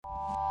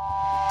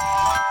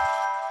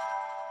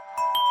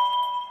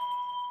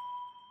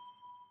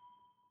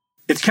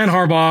It's Ken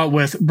Harbaugh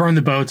with Burn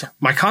the Boats.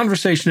 My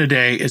conversation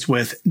today is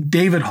with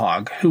David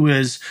Hogg, who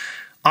is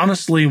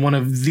honestly one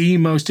of the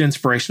most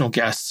inspirational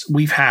guests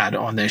we've had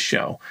on this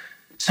show.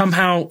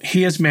 Somehow,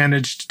 he has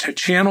managed to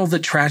channel the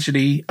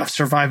tragedy of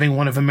surviving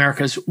one of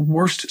America's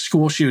worst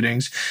school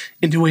shootings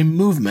into a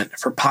movement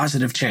for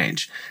positive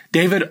change.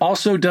 David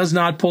also does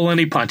not pull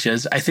any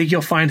punches. I think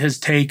you'll find his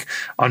take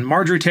on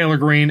Marjorie Taylor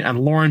Greene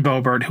and Lauren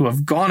Boebert, who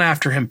have gone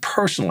after him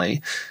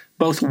personally,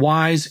 both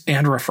wise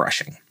and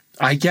refreshing.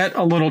 I get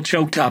a little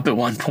choked up at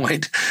one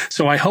point,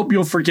 so I hope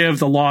you'll forgive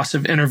the loss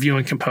of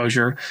interviewing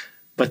composure,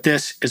 but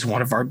this is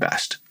one of our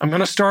best. I'm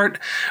going to start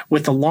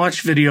with the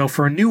launch video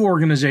for a new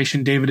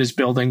organization David is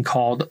building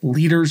called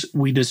Leaders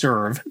We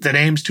Deserve that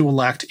aims to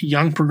elect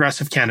young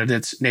progressive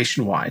candidates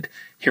nationwide.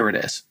 Here it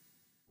is.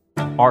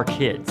 Our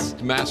kids.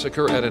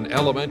 Massacre at an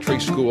elementary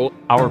school.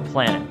 Our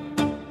planet.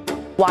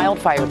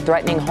 Wildfire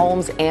threatening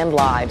homes and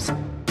lives.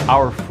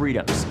 Our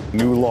freedoms.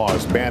 New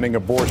laws banning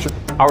abortion.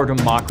 Our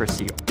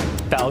democracy.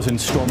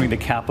 Thousands storming the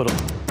Capitol.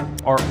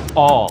 Are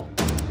all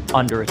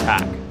under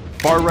attack.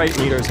 Far-right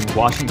leaders in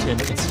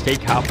Washington and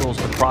state capitals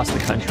across the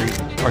country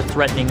are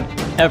threatening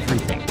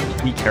everything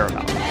we care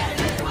about.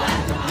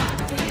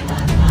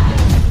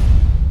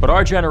 But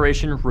our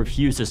generation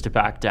refuses to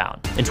back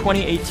down. In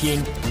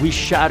 2018, we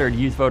shattered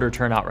youth voter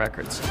turnout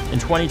records. In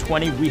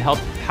 2020, we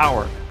helped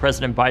power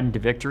President Biden to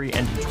victory,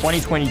 and in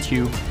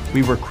 2022,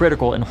 we were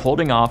critical in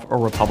holding off a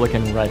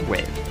Republican red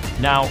wave.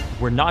 Now,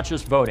 we're not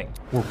just voting,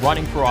 we're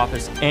running for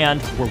office, and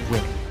we're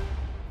winning.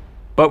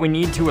 But we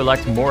need to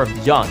elect more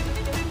of young,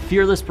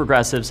 fearless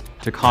progressives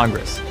to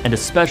Congress, and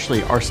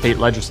especially our state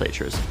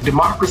legislatures.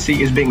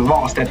 Democracy is being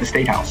lost at the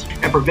State House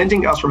and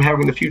preventing us from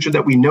having the future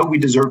that we know we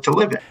deserve to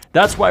live in.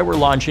 That's why we're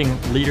launching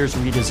Leaders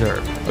We Deserve,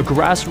 a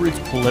grassroots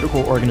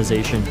political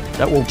organization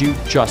that will do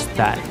just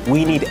that.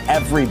 We need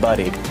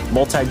everybody,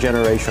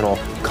 multi-generational,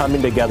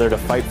 coming together to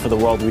fight for the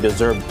world we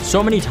deserve.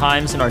 So many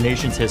times in our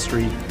nation's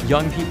history,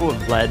 young people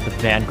have led the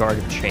vanguard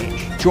of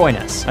change. Join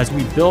us as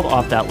we build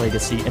off that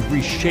legacy and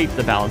reshape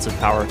the balance of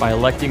power by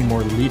electing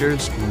more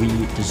leaders we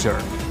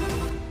deserve.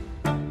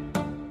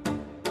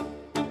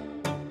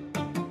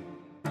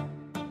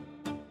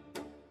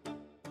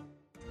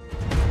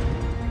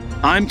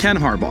 I'm Ken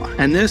Harbaugh,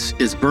 and this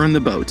is Burn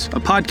the Boats, a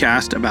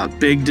podcast about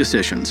big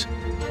decisions.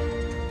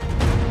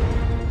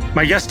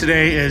 My guest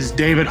today is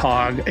David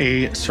Hogg,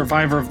 a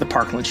survivor of the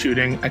Parkland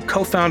shooting, a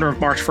co-founder of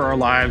March for Our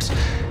Lives,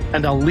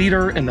 and a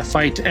leader in the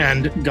fight to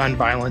end gun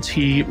violence.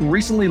 He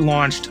recently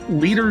launched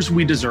Leaders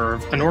We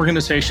Deserve, an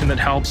organization that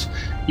helps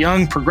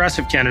young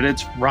progressive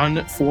candidates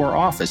run for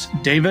office.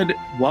 David,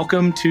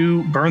 welcome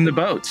to Burn the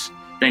Boats.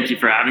 Thank you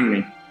for having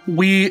me.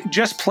 We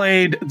just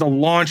played the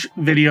launch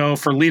video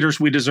for Leaders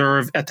We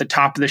Deserve at the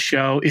top of the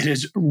show. It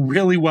is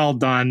really well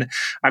done.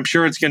 I'm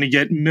sure it's going to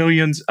get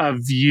millions of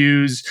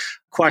views.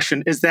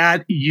 Question, is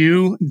that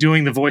you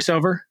doing the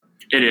voiceover?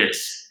 It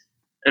is.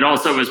 It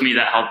also was me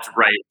that helped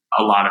write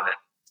a lot of it.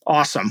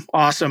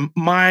 Awesome.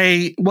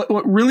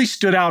 What really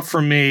stood out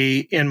for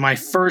me in my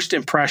first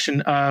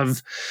impression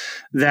of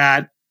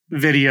that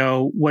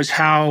video was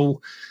how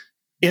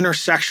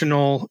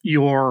intersectional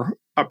your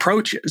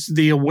approach is.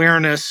 The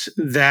awareness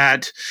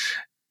that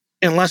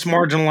unless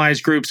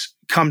marginalized groups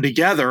come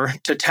together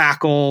to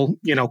tackle,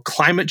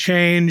 climate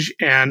change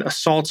and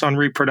assaults on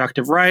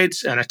reproductive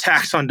rights and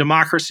attacks on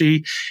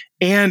democracy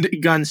and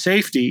gun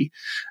safety,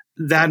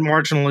 that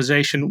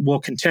marginalization will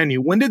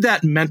continue. When did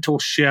that mental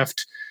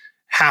shift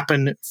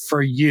happen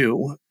for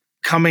you,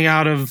 coming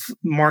out of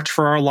March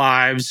for Our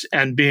Lives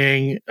and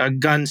being a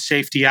gun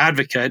safety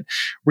advocate,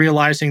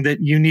 realizing that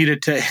you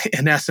needed to,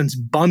 in essence,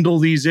 bundle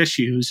these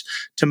issues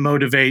to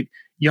motivate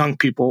young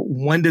people?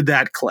 When did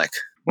that click?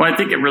 Well, I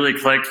think it really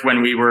clicked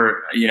when we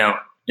were,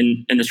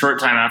 in the short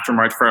time after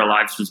March for Our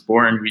Lives was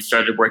born, we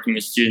started working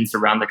with students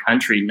around the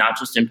country, not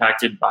just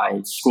impacted by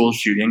school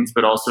shootings,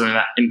 but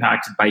also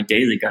impacted by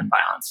daily gun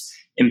violence,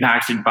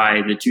 impacted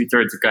by the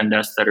 2/3 of gun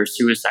deaths that are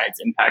suicides,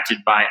 impacted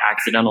by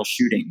accidental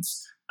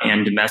shootings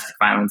and domestic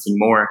violence and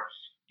more.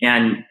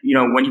 And,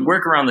 when you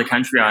work around the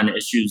country on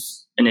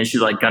an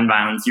issue like gun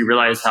violence, you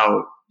realize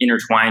how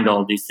intertwined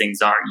all of these things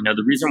are.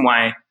 The reason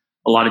why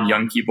a lot of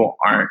young people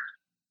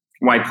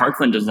why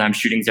Parkland doesn't have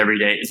shootings every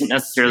day isn't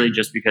necessarily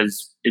just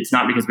because it's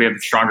not because we have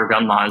stronger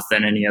gun laws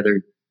than any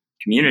other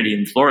community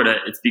in Florida.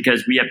 It's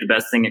because we have the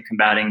best thing at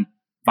combating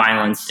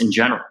violence in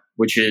general,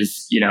 which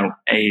is,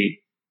 a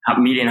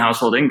median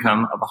household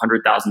income of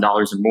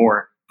 $100,000 or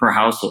more per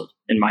household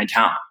in my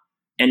town.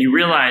 And you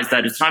realize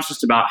that it's not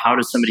just about how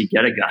does somebody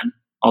get a gun,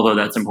 although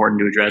that's important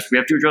to address. We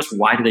have to address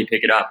why do they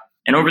pick it up.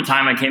 And over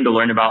time, I came to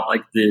learn about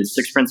the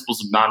 6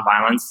 principles of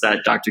nonviolence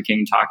that Dr.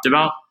 King talked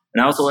about.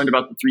 And I also learned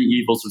about the 3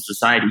 evils of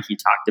society he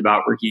talked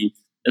about, where he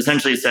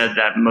essentially said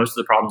that most of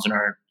the problems in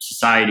our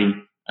society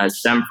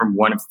stem from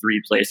one of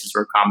 3 places,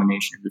 or a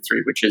combination of the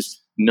 3, which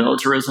is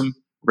militarism,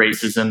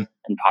 racism,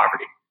 and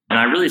poverty. And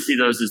I really see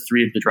those as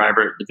 3 of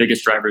the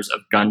biggest drivers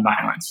of gun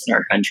violence in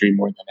our country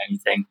more than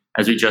anything,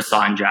 as we just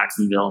saw in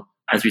Jacksonville,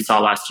 as we saw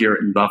last year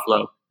in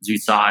Buffalo, as we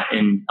saw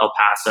in El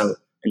Paso,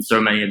 and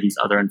so many of these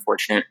other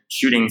unfortunate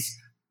shootings.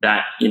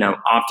 that,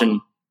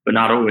 often, but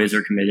not always,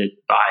 are committed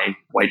by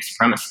white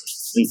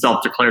supremacists and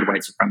self-declared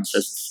white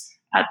supremacists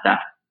at that.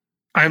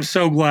 I'm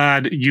so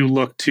glad you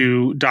looked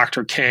to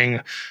Dr.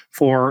 King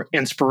for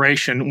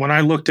inspiration. When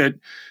I looked at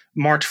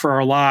March for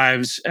Our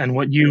Lives and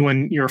what you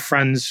and your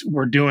friends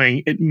were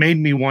doing, it made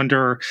me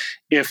wonder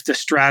if the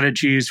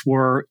strategies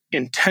were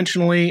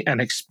intentionally and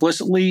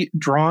explicitly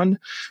drawn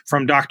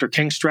from Dr.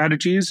 King's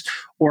strategies,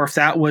 or if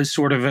that was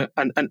sort of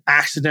an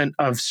accident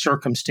of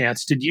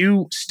circumstance. Did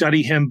you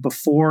study him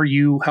before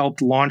you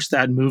helped launch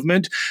that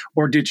movement,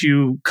 or did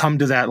you come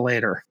to that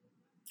later?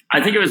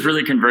 I think it was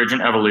really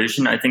convergent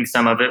evolution. I think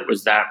some of it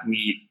was that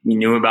we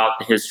knew about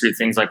the history of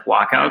things like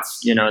walkouts,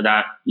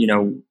 that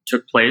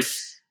took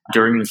place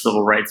during the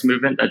civil rights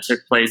movement, that took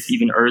place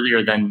even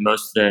earlier than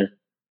most of the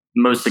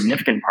most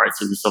significant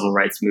parts of the civil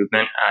rights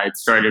movement. It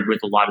started with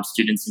a lot of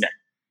students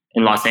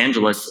in Los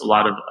Angeles, a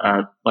lot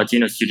of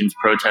Latino students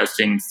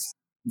protesting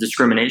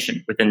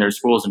discrimination within their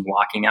schools and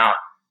walking out.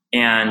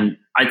 And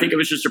I think it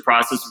was just a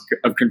process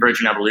of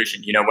convergent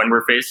evolution.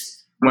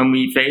 When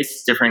we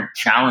face different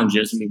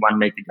challenges and we want to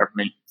make the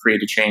government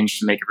create a change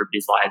to make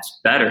everybody's lives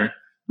better,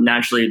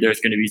 naturally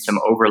there's going to be some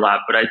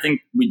overlap. But I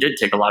think we did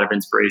take a lot of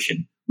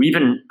inspiration. We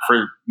even,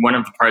 for one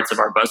of the parts of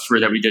our bus tour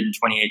that we did in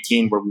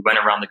 2018, where we went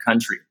around the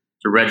country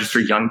to register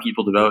young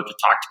people to vote, to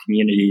talk to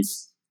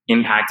communities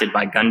impacted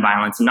by gun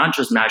violence, and not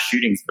just mass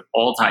shootings, but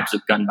all types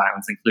of gun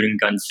violence, including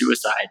gun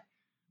suicide.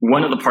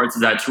 One of the parts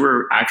of that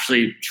tour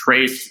actually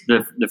traced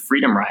the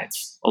freedom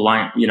rides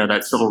along,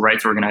 that civil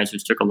rights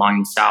organizers took along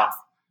the South.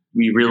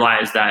 We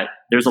realized that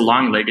there's a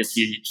long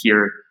legacy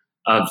here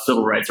of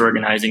civil rights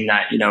organizing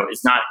that,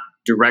 is not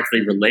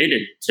directly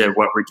related to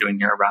what we're doing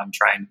here around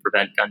trying to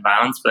prevent gun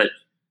violence, but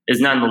is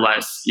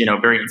nonetheless,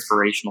 very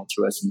inspirational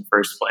to us in the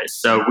first place.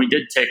 So we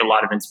did take a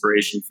lot of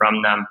inspiration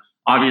from them.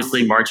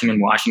 Obviously, marching in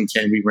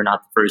Washington, we were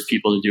not the first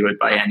people to do it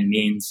by any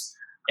means.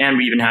 And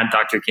we even had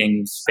Dr.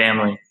 King's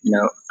family,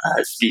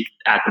 speak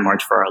at the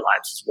March for Our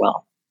Lives as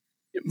well.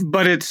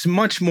 But it's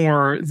much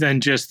more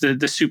than just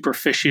the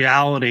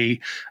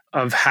superficiality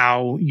of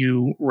how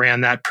you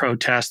ran that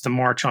protest, the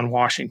March on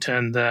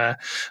Washington, the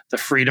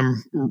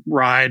Freedom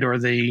Ride, or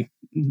the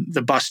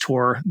bus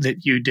tour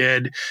that you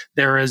did.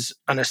 There is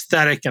an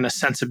aesthetic and a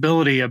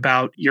sensibility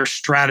about your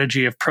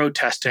strategy of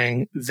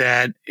protesting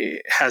that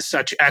has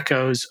such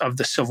echoes of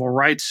the civil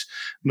rights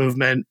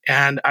movement.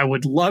 And I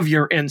would love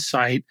your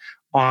insight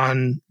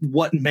on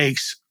what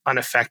makes an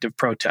effective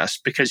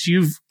protest, because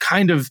you've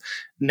kind of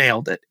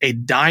nailed it. A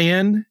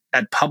die-in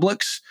at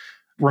Publix.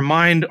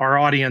 Remind our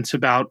audience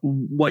about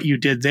what you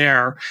did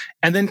there,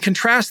 and then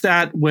contrast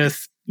that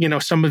with,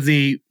 some of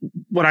the,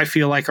 what I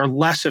feel like are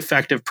less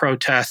effective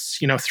protests,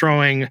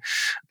 throwing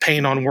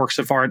paint on works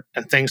of art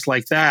and things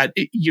like that.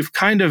 You've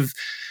kind of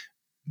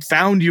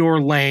found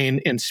your lane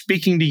in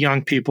speaking to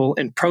young people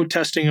and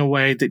protesting a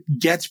way that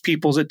gets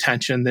people's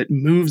attention, that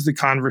moves the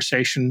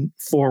conversation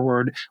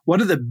forward.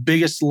 What are the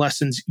biggest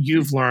lessons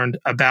you've learned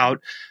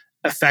about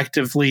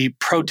effectively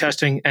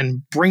protesting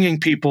and bringing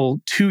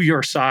people to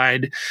your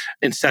side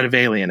instead of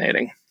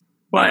alienating?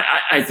 Well,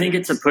 I think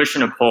it's a push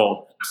and a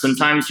pull.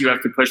 Sometimes you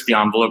have to push the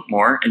envelope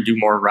more and do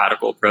more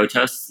radical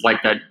protests,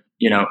 like that,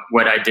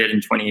 what I did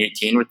in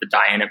 2018 with the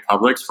die-in at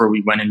Publix, where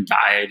we went and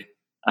died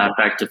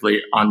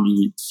effectively on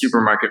the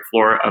supermarket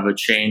floor of a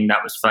chain that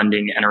was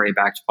funding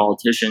NRA-backed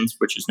politicians,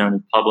 which is known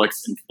as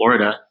Publix in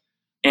Florida.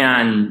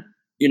 And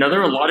there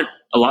were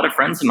a lot of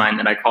friends of mine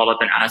that I called up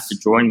and asked to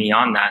join me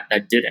on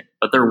that didn't.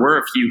 But there were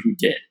a few who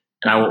did,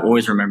 and I will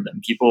always remember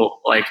them.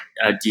 People like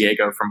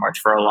Diego from March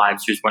for Our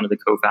Lives, who's one of the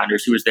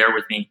co-founders, who was there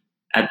with me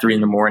at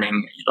 3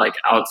 a.m, like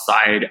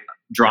outside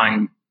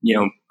drawing,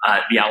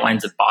 the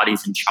outlines of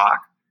bodies in chalk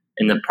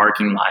in the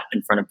parking lot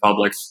in front of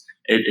Publix.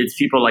 It's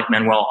people like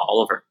Manuel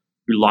Oliver,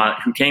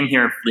 who came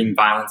here fleeing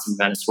violence in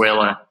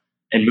Venezuela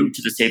and moved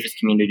to the safest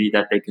community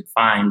that they could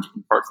find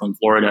in Parkland,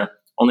 Florida,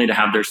 only to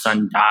have their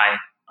son die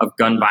of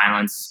gun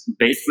violence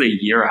basically a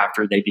year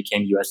after they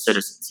became U.S.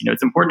 citizens.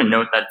 It's important to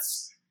note that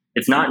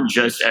it's not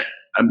just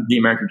the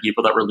American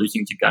people that we're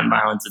losing to gun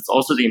violence. It's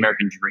also the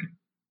American dream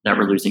that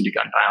we're losing to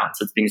gun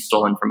violence. It's being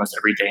stolen from us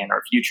every day, in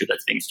our future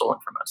that's being stolen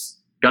from us.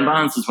 Gun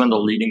violence is one of the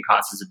leading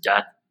causes of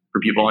death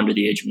for people under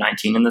the age of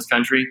 19 in this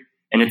country.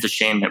 And it's a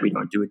shame that we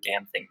don't do a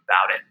damn thing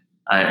about it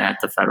at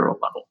the federal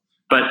level.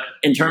 But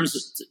in terms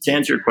of, to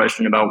answer your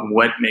question about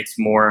what makes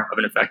more of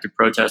an effective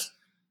protest,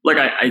 look,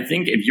 I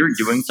think if you're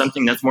doing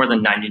something, that's more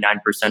than 99%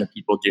 of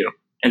people do.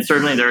 And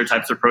certainly there are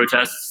types of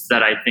protests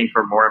that I think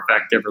are more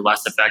effective or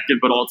less effective.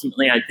 But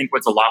ultimately, I think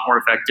what's a lot more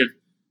effective,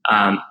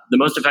 the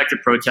most effective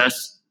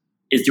protest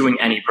is doing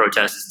any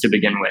protests to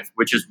begin with,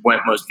 which is what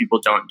most people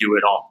don't do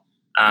at all.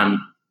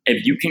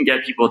 If you can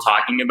get people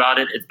talking about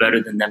it, it's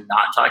better than them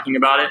not talking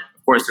about it.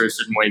 Of course, there are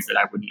certain ways that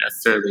I wouldn't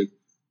necessarily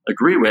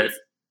agree with.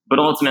 But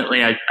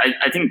ultimately, I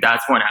think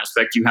that's one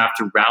aspect. You have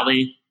to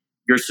rally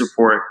your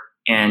support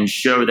and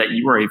show that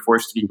you are a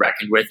force to be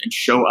reckoned with, and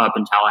show up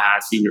in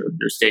Tallahassee or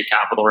your state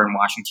capital or in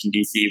Washington,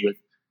 D.C. with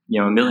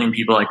 1 million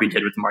people like we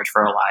did with the March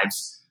for Our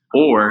Lives,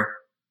 or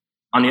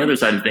on the other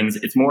side of things,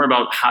 it's more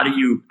about how do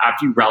you,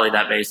 after you rally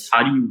that base,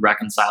 how do you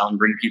reconcile and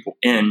bring people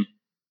in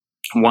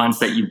once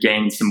that you've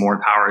gained some more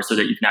power so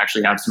that you can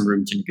actually have some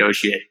room to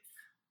negotiate.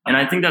 And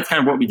I think that's kind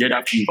of what we did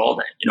after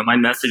Uvalde. My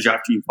message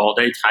after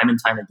Uvalde, time and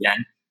time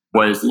again,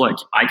 was, look,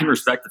 I can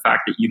respect the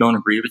fact that you don't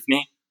agree with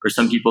me, or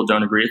some people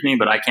don't agree with me,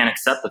 but I can't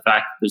accept the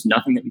fact that there's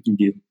nothing that we can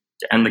do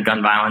to end the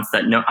gun violence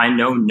that I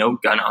know no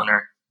gun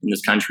owner in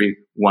this country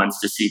wants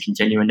to see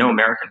continue, and no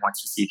American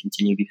wants to see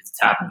continue, because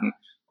it's happening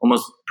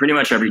almost pretty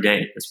much every day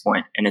at this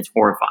point, and it's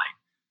horrifying.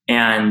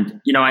 And,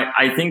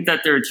 I think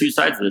that there are two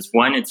sides of this.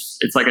 One, it's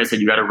like I said,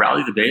 you got to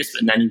rally the base,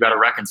 and then you got to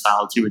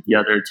reconcile too with the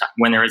other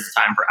when there is a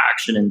time for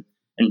action and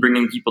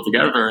bringing people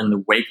together in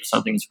the wake of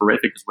something as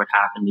horrific as what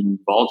happened in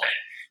Uvalde.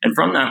 And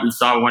from that, we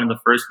saw one of the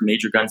first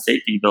major gun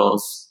safety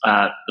bills,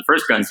 the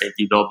first gun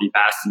safety bill be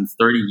passed in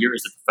 30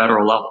 years at the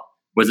federal level.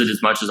 Was it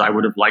as much as I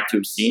would have liked to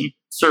have seen?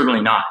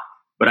 Certainly not.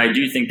 But I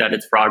do think that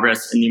it's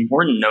progress. And the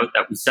important note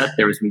that we set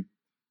there is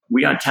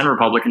we got 10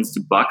 Republicans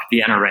to buck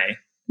the NRA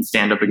and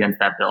stand up against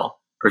that bill,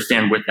 or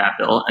stand with that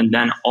bill. And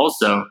then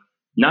also,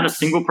 not a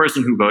single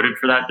person who voted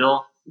for that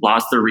bill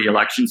lost their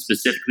reelection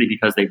specifically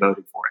because they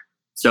voted for it.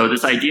 So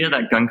this idea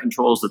that gun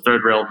control is the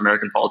third rail of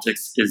American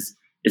politics is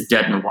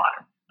dead in the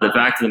water. The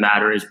fact of the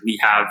matter is we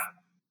have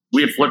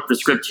flipped the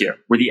script here,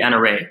 where the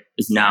NRA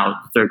is now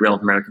the third rail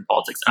of American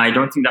politics. And I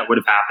don't think that would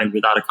have happened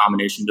without a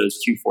combination of those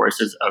two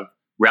forces of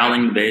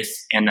rallying the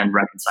base and then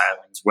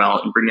reconciling as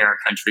well, and bringing our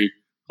country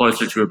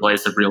closer to a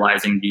place of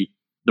realizing the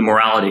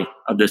morality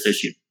of this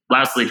issue.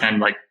 Lastly,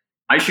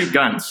 I shoot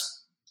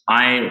guns.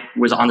 I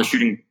was part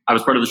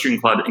of the shooting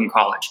club in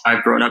college.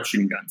 I've grown up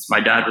shooting guns. My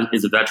dad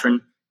is a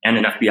veteran and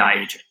an FBI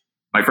agent.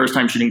 My first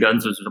time shooting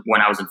guns was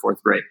when I was in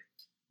 4th grade.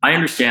 I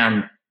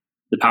understand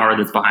the power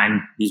that's behind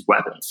these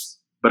weapons.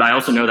 But I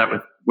also know that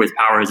with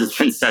power, as it's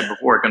been said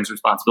before, comes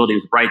responsibility.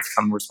 With rights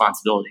come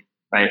responsibility,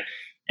 right?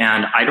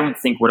 And I don't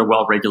think what a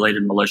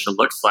well-regulated militia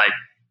looks like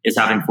is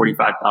having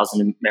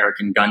 45,000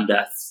 American gun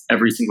deaths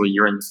every single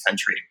year in this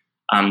country,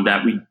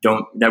 that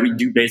we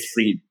do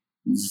basically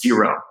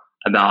zero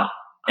about.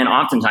 And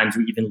oftentimes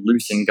we even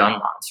loosen gun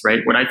laws,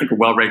 right? What I think a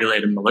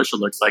well-regulated militia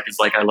looks like is,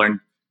 like I learned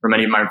from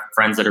many of my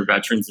friends that are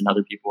veterans and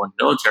other people in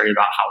the military,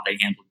 about how they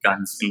handled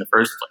guns in the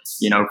first place.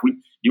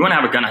 If you want to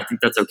have a gun, I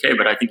think that's okay,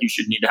 but I think you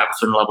should need to have a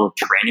certain level of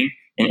training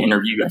and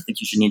interview. I think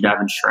you should need to have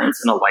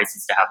insurance and a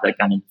license to have that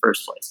gun in the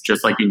first place,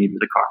 just like you need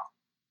with a car.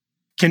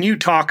 Can you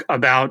talk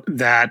about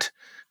that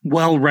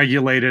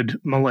well-regulated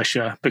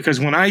militia?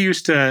 Because when I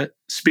used to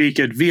speak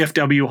at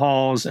VFW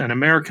halls and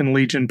American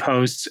Legion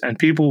posts, and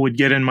people would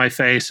get in my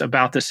face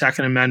about the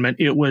Second Amendment,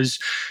 it was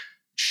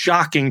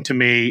shocking to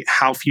me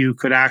how few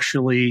could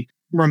actually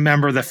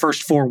remember the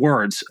first 4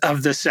 words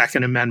of the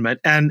Second Amendment.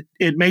 And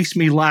it makes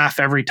me laugh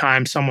every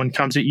time someone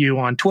comes at you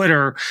on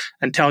Twitter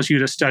and tells you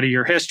to study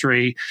your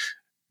history,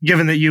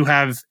 given that you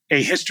have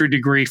a history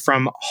degree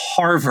from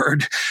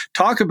Harvard.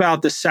 Talk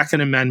about the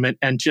Second Amendment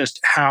and just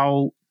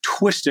how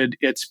twisted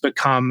it's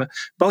become,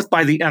 both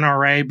by the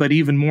NRA, but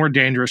even more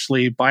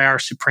dangerously by our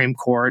Supreme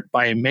Court,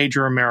 by a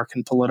major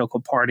American political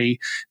party.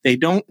 They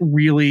don't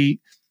really...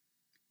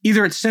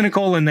 Either it's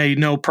cynical and they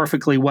know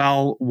perfectly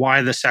well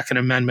why the Second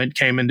Amendment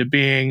came into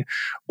being,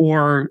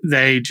 or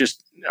they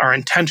just are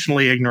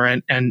intentionally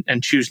ignorant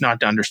and choose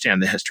not to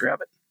understand the history of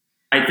it.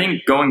 I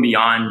think going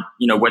beyond,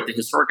 what the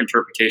historic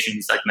interpretation of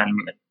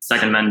the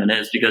Second Amendment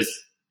is, because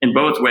in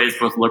both ways,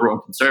 both liberal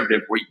and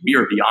conservative, we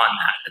are beyond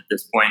that at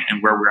this point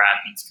and where we're at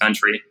in this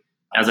country.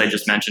 As I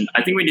just mentioned,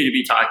 I think we need to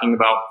be talking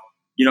about,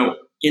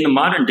 in the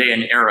modern day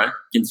and era,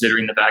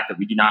 considering the fact that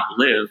we do not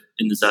live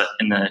in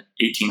the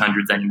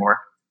 1800s anymore.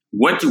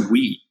 What do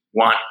we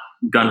want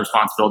gun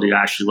responsibility to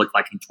actually look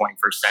like in the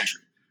 21st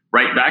century?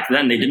 Right back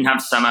then, they didn't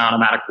have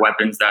semi-automatic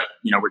weapons that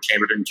were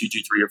chambered in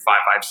 .223 or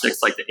 .556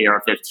 like the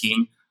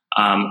AR-15,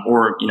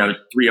 or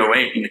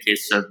 308 in the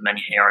case of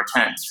many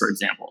AR-10s, for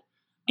example.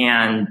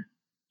 And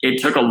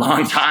it took a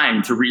long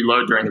time to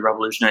reload during the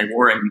Revolutionary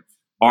War, and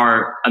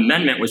our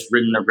amendment was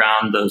written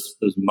around those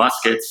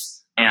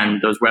muskets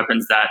and those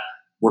weapons that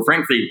were,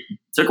 frankly,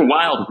 took a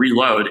while to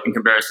reload in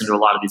comparison to a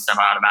lot of these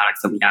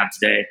semi-automatics that we have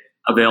today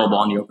available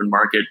on the open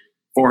market.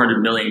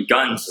 400 million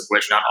guns, of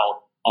which not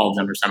all of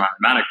them are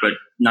semi-automatic, but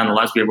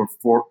nonetheless, we have over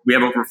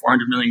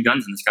 400 million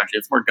guns in this country.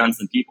 It's more guns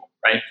than people,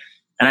 right?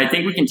 And I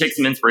think we can take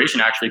some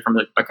inspiration actually from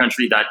a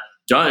country that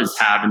does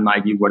have, in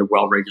my view, what a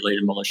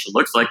well-regulated militia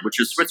looks like,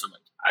 which is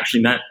Switzerland. I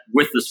actually met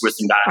with the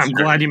Swiss ambassador I'm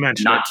glad you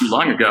mentioned not too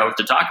long ago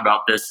to talk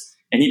about this,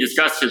 and he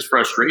discussed his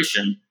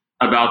frustration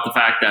about the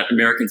fact that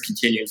Americans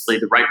continuously,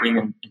 the right wing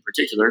in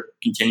particular,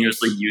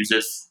 continuously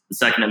uses the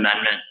Second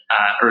Amendment,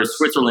 or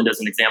Switzerland as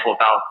an example of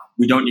how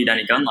we don't need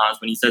any gun laws,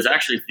 when he says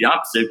actually it's the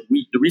opposite.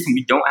 The reason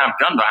we don't have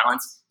gun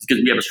violence is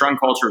because we have a strong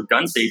culture of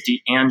gun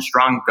safety and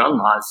strong gun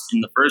laws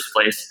in the first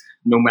place,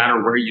 no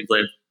matter where you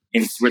live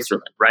in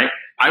Switzerland, right?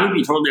 I would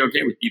be totally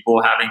okay with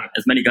people having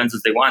as many guns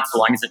as they want, so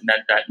long as it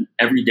meant that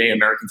everyday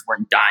Americans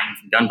weren't dying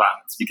from gun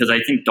violence, because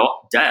I think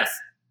death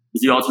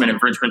is the ultimate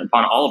infringement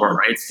upon all of our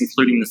rights,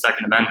 including the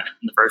Second Amendment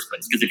in the first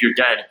place. Because if you're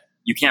dead,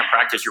 you can't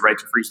practice your right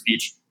to free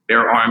speech,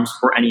 bear arms,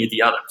 or any of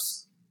the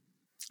others.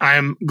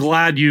 I'm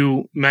glad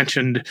you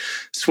mentioned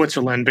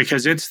Switzerland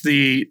because it's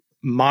the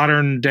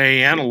modern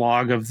day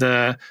analog of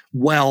the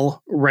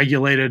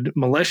well-regulated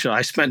militia.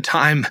 I spent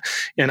time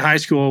in high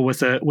school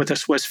with a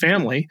Swiss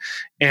family,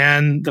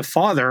 and the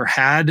father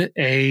had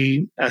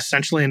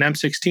essentially an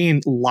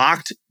M16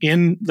 locked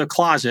in the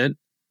closet,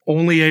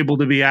 only able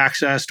to be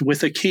accessed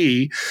with a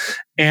key,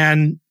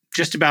 and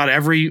just about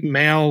every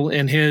male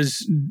in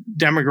his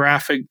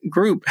demographic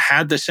group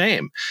had the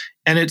same.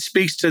 And it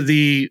speaks to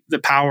the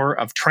power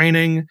of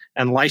training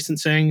and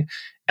licensing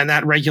and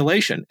that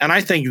regulation. And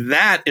I think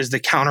that is the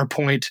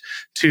counterpoint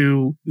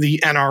to the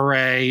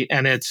NRA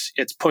and its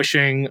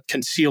pushing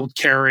concealed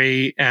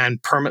carry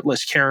and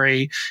permitless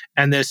carry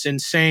and this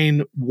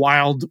insane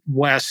Wild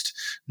West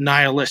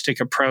nihilistic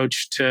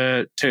approach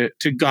to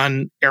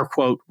gun, air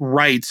quote,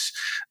 rights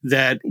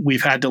that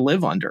we've had to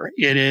live under.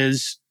 It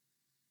is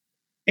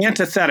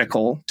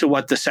antithetical to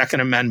what the Second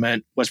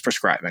Amendment was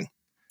prescribing.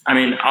 I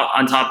mean,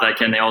 on top of that,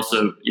 Ken, they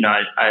also,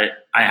 I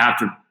have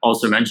to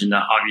also mention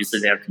that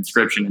obviously they have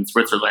conscription in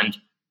Switzerland,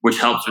 which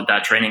helps with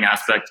that training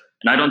aspect.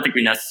 And I don't think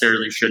we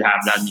necessarily should have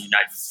that in the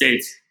United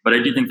States, but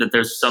I do think that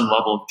there's some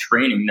level of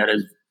training that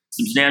is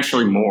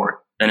substantially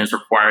more than is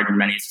required in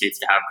many states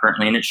to have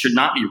currently. And it should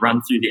not be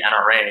run through the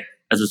NRA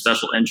as a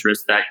special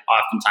interest that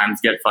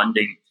oftentimes gets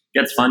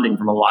funding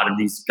from a lot of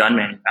these gun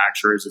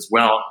manufacturers as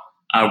well,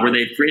 where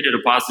they've created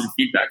a positive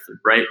feedback loop,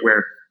 right?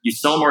 Where you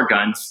sell more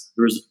guns,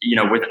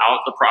 without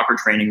the proper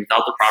training,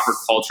 without the proper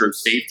culture of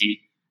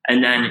safety,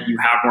 and then you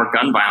have more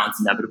gun violence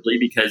inevitably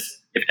because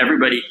if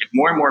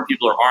more and more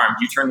people are armed,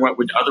 you turn what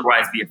would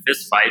otherwise be a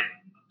fist fight,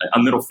 a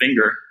middle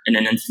finger in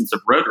an instance of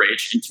road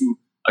rage, into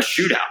a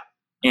shootout.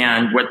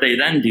 And what they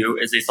then do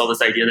is they sell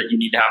this idea that you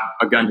need to have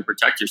a gun to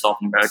protect yourself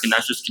in America, and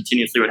that's just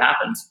continuously what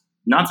happens.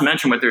 Not to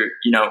mention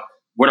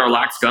what our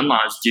lax gun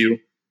laws do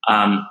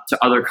to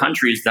other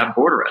countries that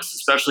border us,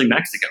 especially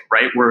Mexico,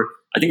 right? Where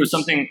I think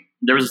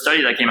there was a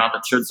study that came out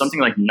that showed something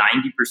like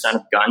 90%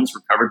 of guns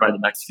recovered by the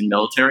Mexican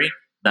military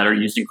that are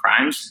used in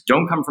crimes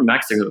don't come from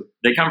Mexico.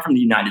 They come from the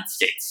United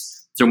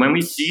States. So when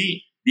we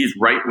see these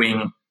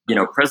right-wing,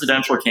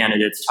 presidential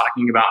candidates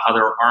talking about how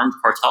there are armed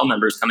cartel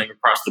members coming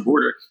across the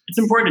border, it's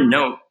important to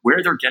note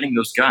where they're getting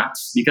those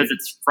guns because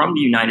it's from the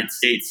United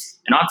States.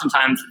 And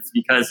oftentimes it's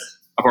because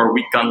of our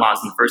weak gun laws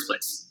in the first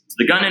place. So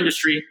the gun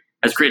industry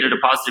has created a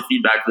positive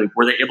feedback loop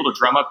where they're able to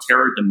drum up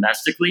terror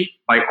domestically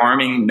by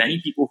arming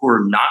many people who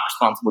are not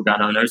responsible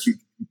gun owners, who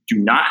do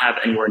not have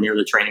anywhere near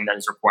the training that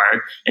is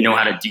required and know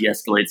how to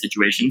de-escalate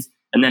situations.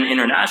 And then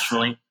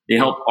internationally, they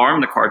help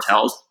arm the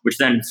cartels, which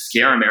then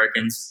scare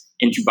Americans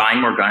into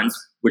buying more guns,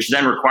 which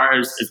then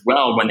requires as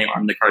well, when they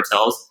arm the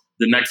cartels,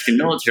 the Mexican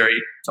military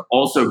to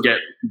also get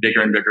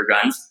bigger and bigger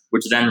guns,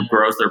 which then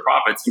grows their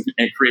profits and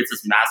it creates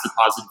this massive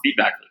positive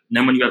feedback loop. And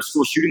then when you have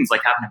school shootings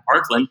like happened in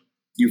Parkland,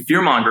 you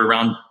fearmonger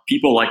around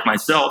people like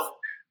myself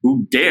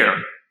who dare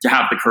to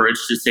have the courage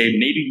to say,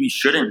 maybe we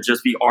shouldn't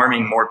just be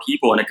arming more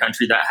people in a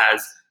country that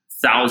has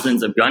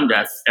thousands of gun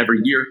deaths every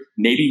year.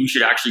 Maybe we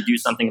should actually do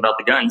something about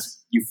the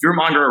guns. You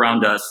fearmonger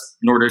around us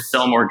in order to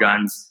sell more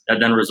guns that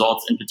then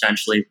results in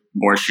potentially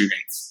more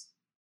shootings.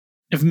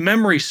 If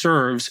memory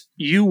serves,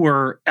 you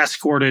were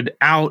escorted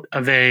out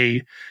of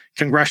a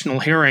congressional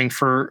hearing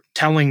for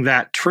telling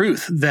that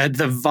truth, that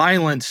the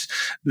violence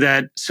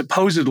that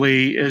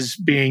supposedly is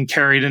being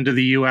carried into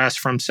the U.S.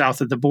 from south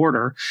of the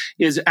border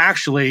is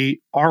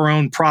actually our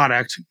own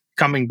product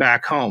coming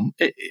back home.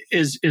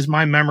 Is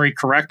my memory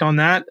correct on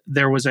that?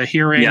 There was a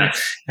hearing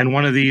and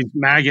one of these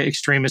MAGA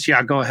extremists,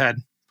 go ahead.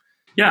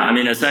 Yeah, I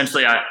mean,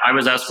 essentially, I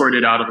was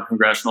escorted out of a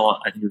congressional,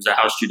 I think it was a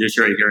House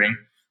Judiciary hearing,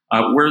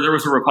 where there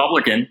was a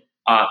Republican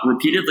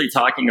repeatedly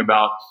talking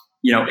about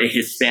a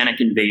Hispanic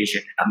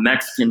invasion, a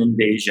Mexican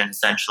invasion,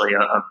 essentially,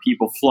 of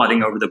people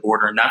flooding over the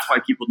border. And that's why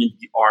people need to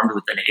be armed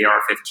with an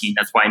AR-15.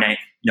 That's why,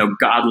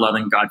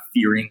 God-loving,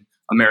 God-fearing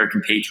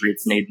American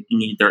patriots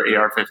need their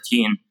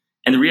AR-15.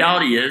 And the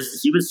reality is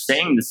he was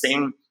saying the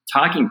same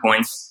talking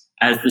points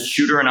as the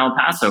shooter in El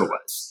Paso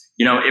was.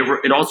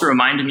 It also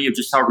reminded me of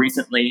just how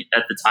recently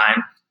at the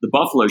time the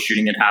Buffalo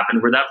shooting had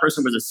happened, where that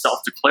person was a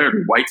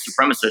self-declared white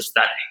supremacist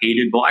that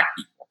hated black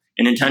people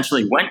and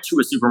intentionally went to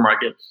a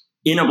supermarket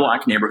in a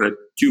black neighborhood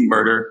to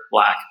murder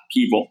black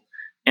people.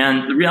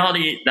 And the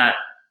reality that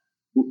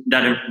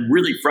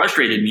really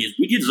frustrated me is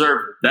we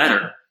deserve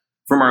better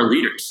from our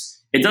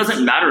leaders. It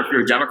doesn't matter if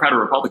you're a Democrat or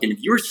Republican. If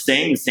you're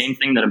saying the same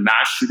thing that a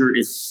mass shooter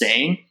is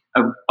saying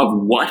of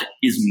what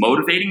is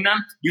motivating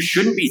them, you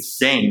shouldn't be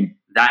saying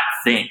that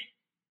thing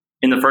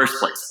in the first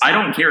place. I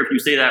don't care if you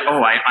say that,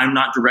 I'm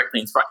not directly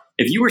inspired.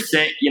 If you were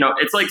saying,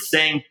 it's like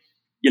saying,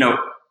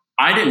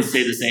 I didn't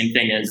say the same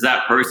thing as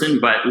that person,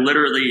 but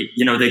literally,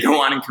 they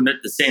go on and commit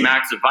the same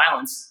acts of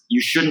violence.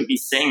 You shouldn't be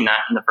saying that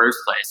in the first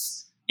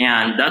place.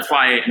 And that's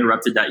why I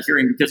interrupted that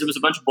hearing, because it was a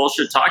bunch of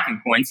bullshit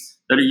talking points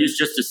that are used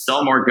just to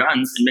sell more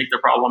guns and make the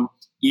problem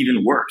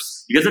even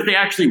worse. Because if they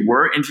actually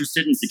were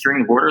interested in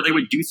securing the border, they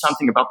would do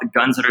something about the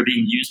guns that are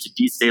being used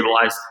to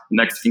destabilize the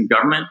Mexican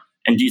government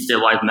and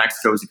destabilize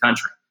Mexico as a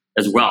country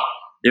as well.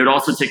 They would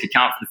also take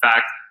account for the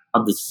fact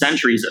of the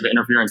centuries of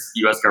interference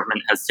the U.S.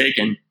 government has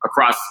taken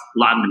across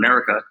Latin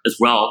America as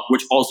well,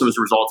 which also is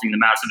resulting in the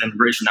massive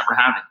immigration that we're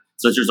having,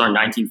 such as our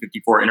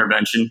 1954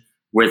 intervention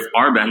with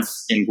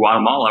Arbenz in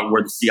Guatemala,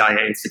 where the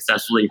CIA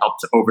successfully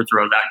helped to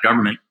overthrow that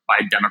government by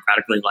a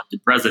democratically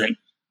elected president.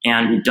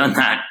 And we've done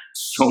that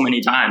so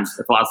many times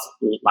across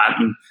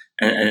Latin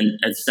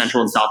and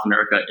Central and South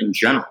America in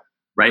general,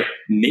 right?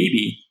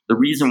 Maybe the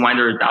reason why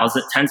there are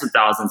tens of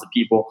thousands of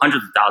people,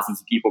 hundreds of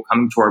thousands of people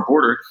coming to our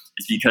border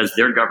is because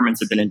their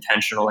governments have been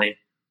intentionally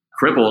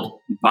crippled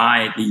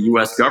by the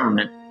U.S.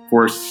 government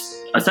for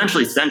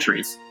essentially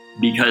centuries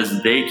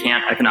because they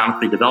can't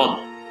economically develop.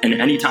 And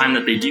anytime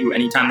that they do,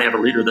 anytime they have a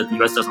leader that the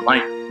U.S. doesn't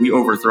like, we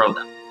overthrow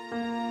them.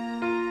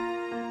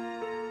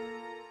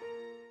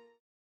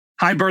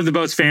 Hi, Burn the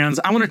Boats fans.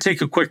 I want to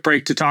take a quick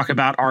break to talk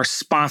about our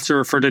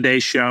sponsor for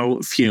today's show,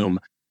 Fume.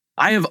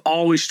 I have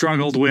always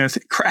struggled with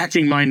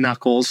cracking my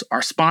knuckles.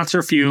 Our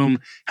sponsor, Fume,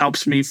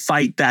 helps me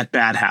fight that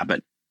bad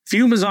habit.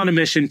 Fume is on a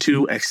mission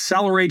to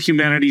accelerate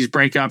humanity's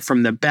breakup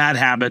from the bad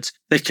habits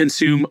that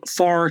consume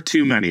far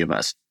too many of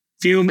us.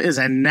 Fume is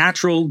a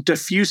natural,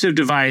 diffusive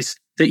device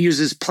that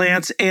uses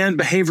plants and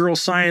behavioral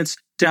science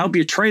to help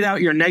you trade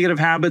out your negative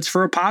habits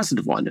for a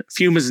positive one.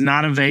 Fume is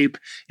not a vape.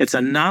 It's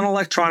a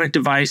non-electronic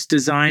device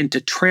designed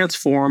to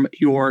transform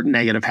your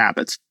negative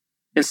habits.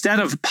 Instead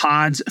of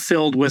pods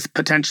filled with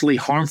potentially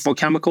harmful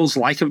chemicals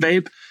like a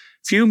vape,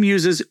 Fume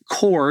uses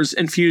cores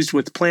infused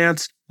with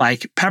plants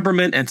like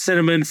peppermint and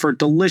cinnamon for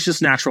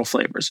delicious natural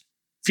flavors.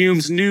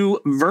 Fume's new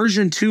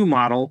version 2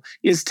 model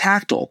is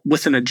tactile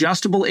with an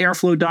adjustable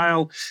airflow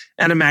dial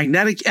and a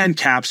magnetic end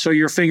cap so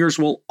your fingers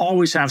will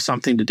always have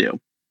something to do.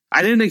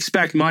 I didn't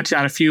expect much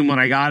out of Fume when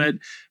I got it,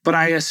 but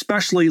I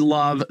especially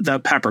love the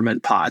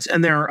peppermint pods,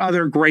 and there are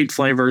other great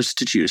flavors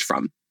to choose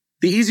from.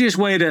 The easiest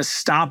way to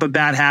stop a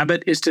bad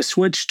habit is to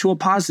switch to a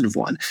positive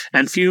one,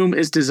 and Fume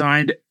is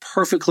designed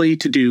perfectly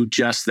to do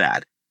just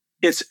that.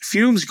 It's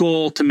Fume's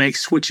goal to make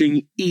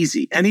switching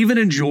easy and even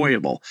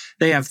enjoyable.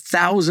 They have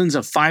thousands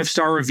of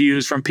 5-star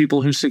reviews from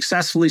people who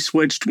successfully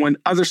switched when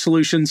other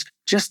solutions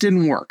just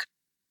didn't work.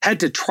 Head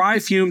to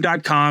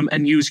tryfume.com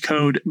and use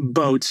code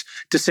BOATS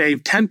to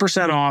save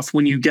 10% off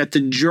when you get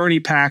the Journey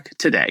Pack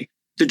today.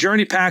 The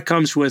Journey Pack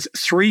comes with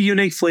 3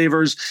 unique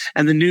flavors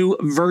and the new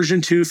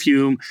version 2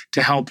 Fume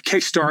to help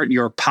kickstart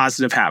your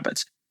positive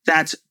habits.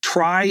 That's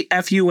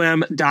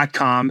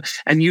tryfum.com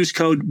and use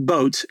code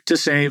BOATS to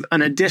save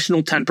an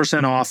additional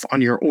 10% off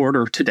on your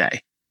order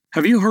today.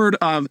 Have you heard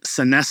of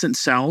senescent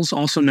cells,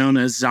 also known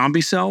as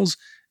zombie cells?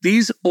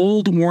 These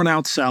old,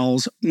 worn-out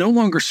cells no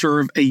longer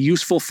serve a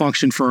useful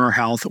function for our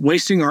health,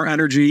 wasting our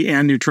energy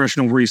and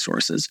nutritional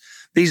resources.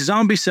 These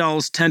zombie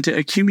cells tend to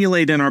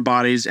accumulate in our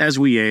bodies as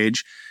we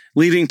age,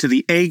 leading to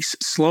the aches,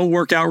 slow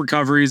workout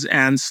recoveries,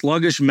 and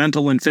sluggish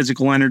mental and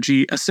physical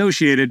energy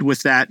associated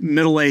with that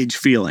middle-age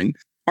feeling.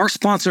 Our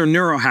sponsor,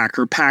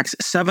 Neurohacker, packs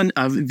 7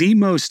 of the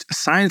most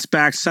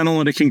science-backed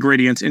senolytic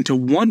ingredients into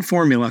one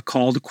formula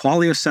called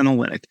Qualia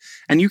Senolytic,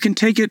 and you can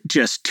take it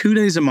just 2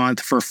 days a month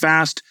for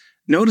fast,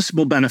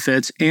 noticeable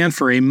benefits and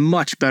for a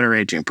much better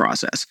aging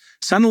process.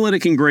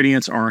 Senolytic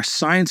ingredients are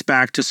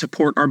science-backed to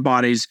support our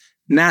body's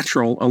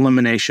natural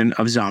elimination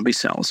of zombie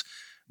cells.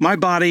 My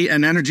body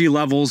and energy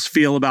levels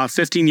feel about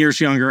 15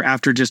 years younger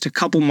after just a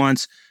couple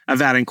months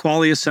of adding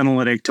Qualia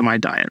Senolytic to my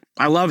diet.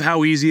 I love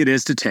how easy it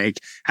is to take.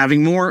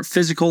 Having more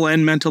physical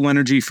and mental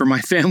energy for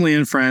my family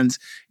and friends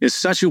is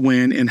such a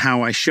win in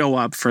how I show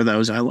up for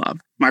those I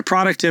love. My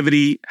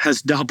productivity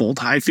has doubled.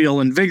 I feel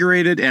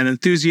invigorated and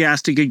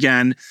enthusiastic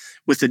again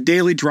with the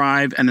daily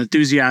drive and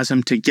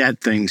enthusiasm to get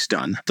things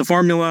done. The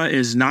formula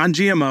is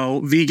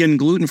non-GMO, vegan,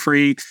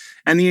 gluten-free,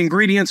 and the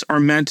ingredients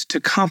are meant to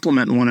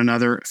complement one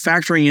another,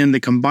 factoring in the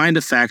combined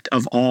effect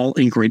of all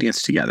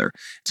ingredients together.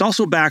 It's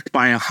also backed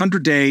by a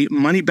 100-day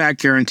money-back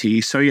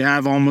guarantee, so you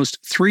have almost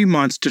 3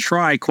 months to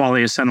try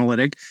Qualia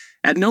Senolytic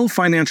at no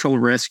financial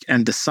risk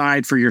and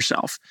decide for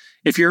yourself.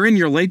 If you're in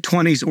your late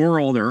 20s or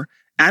older,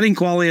 adding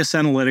Qualia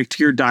Senolytic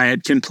to your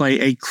diet can play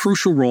a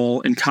crucial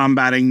role in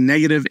combating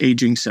negative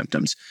aging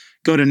symptoms.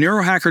 Go to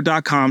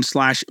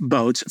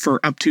neurohacker.com/boats for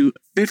up to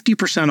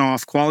 50%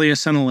 off Qualia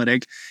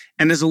Senolytic.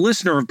 And as a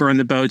listener of Burn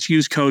the Boats,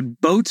 use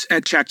code BOATS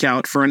at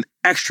checkout for an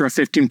extra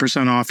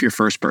 15% off your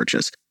first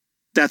purchase.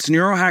 That's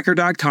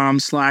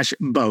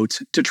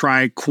neurohacker.com/boats to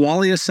try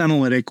Qualia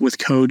Senolytic with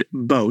code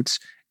BOATS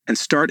and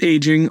start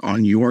aging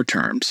on your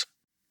terms.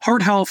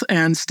 Heart health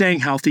and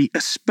staying healthy,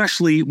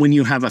 especially when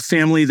you have a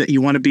family that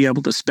you want to be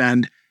able to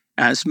spend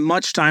as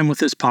much time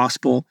with as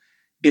possible,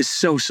 is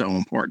so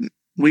important.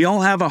 We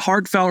all have a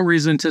heartfelt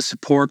reason to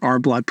support our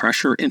blood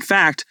pressure. In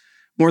fact,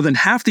 more than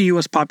half the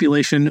U.S.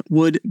 population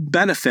would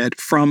benefit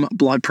from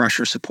blood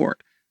pressure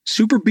support.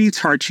 Super Beets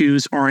Heart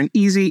Chews are an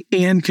easy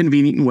and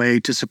convenient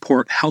way to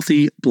support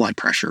healthy blood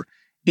pressure,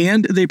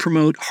 and they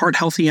promote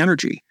heart-healthy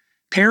energy.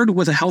 Paired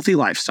with a healthy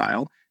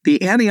lifestyle, the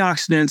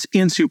antioxidants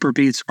in Super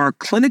Beets are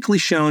clinically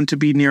shown to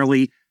be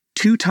nearly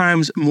 2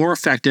 times more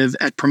effective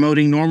at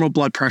promoting normal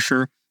blood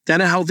pressure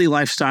than a healthy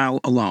lifestyle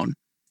alone.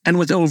 And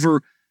with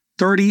over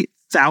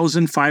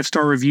 30,000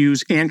 5-star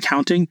reviews and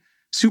counting,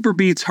 Super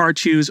Beets Heart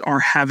Chews are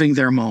having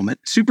their moment.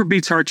 Super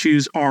Beets Heart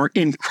Chews are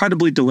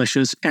incredibly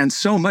delicious and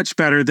so much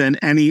better than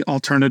any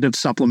alternative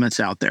supplements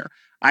out there.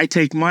 I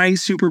take my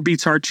Super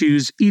Beets Heart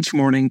Chews each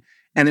morning,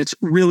 and it's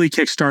really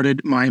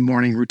kickstarted my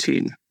morning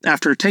routine.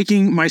 After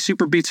taking my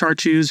Super Beets Heart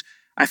Chews,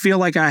 I feel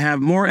like I have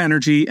more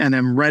energy and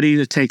am ready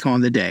to take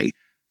on the day.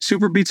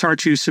 Super Beets Heart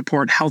Chews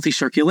support healthy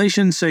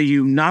circulation, so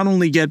you not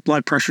only get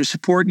blood pressure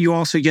support, you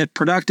also get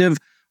productive,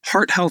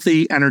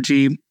 heart-healthy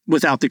energy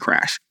without the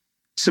crash.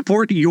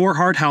 Support your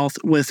heart health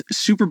with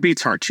Super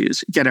Beets Heart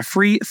Chews. Get a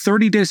free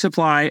 30-day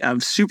supply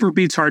of Super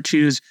Beets Heart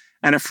Chews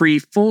and a free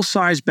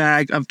full-size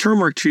bag of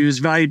turmeric chews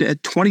valued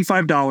at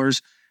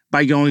 $25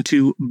 by going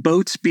to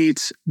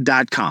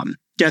boatsbeets.com.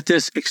 Get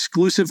this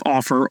exclusive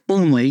offer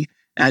only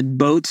at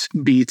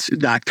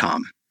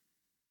boatsbeets.com.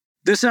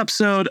 This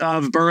episode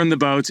of Burn the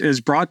Boats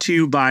is brought to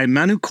you by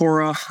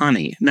Manukora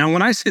Honey. Now,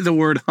 when I say the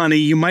word honey,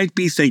 you might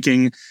be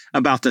thinking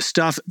about the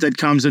stuff that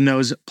comes in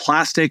those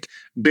plastic,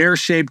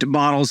 bear-shaped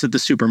bottles at the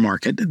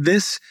supermarket.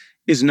 This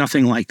is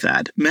nothing like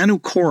that.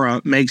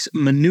 Manukora makes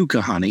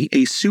Manuka honey,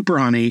 a super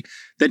honey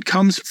that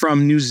comes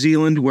from New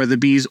Zealand, where the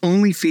bees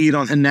only feed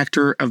on the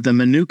nectar of the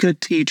Manuka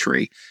tea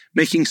tree,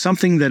 making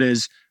something that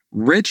is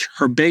rich,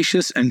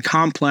 herbaceous, and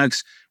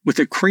complex with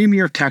a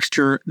creamier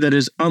texture that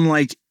is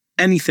unlike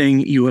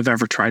anything you have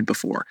ever tried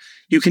before.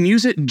 You can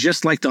use it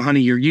just like the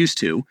honey you're used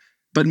to,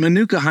 but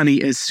Manuka honey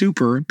is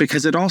super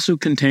because it also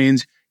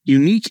contains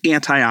unique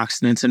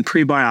antioxidants and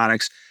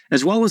prebiotics,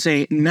 as well as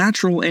a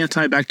natural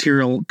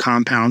antibacterial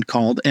compound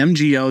called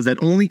MGO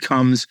that only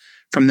comes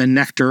from the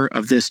nectar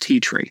of this tea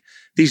tree.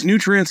 These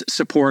nutrients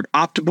support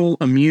optimal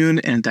immune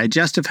and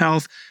digestive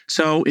health,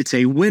 so it's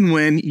a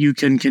win-win. You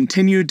can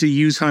continue to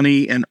use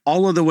honey in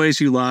all of the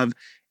ways you love,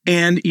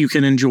 and you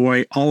can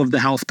enjoy all of the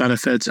health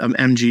benefits of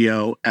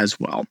MGO as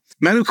well.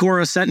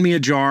 Manukora sent me a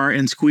jar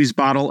and squeeze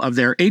bottle of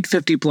their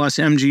 850 plus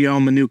MGO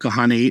Manuka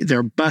honey,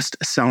 their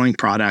best-selling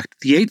product.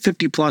 The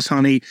 850 plus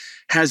honey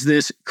has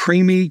this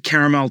creamy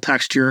caramel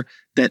texture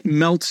that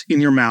melts in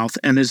your mouth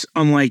and is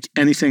unlike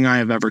anything I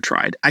have ever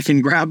tried. I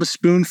can grab a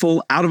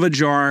spoonful out of a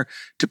jar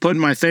to put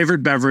in my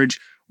favorite beverage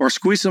or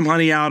squeeze some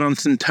honey out on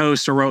some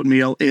toast or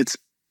oatmeal. It's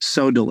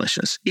so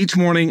delicious. Each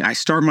morning, I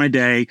start my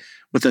day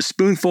with a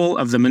spoonful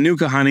of the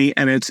Manuka honey,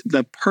 and it's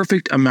the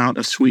perfect amount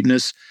of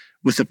sweetness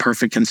with the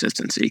perfect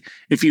consistency.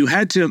 If you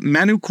head to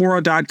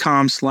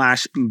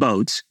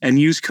manukora.com/boats and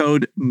use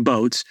code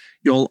BOATS,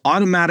 you'll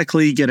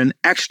automatically get an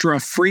extra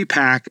free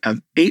pack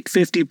of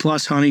 850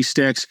 plus honey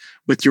sticks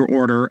with your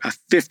order, a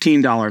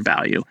 $15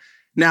 value.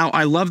 Now,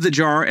 I love the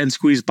jar and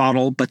squeeze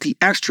bottle, but the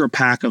extra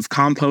pack of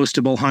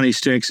compostable honey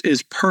sticks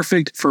is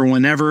perfect for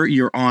whenever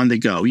you're on the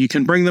go. You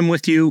can bring them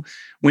with you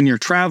when you're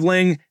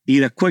traveling,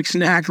 eat a quick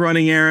snack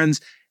running errands,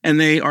 and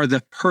they are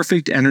the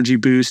perfect energy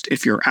boost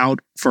if you're out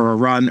for a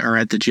run or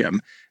at the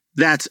gym.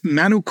 That's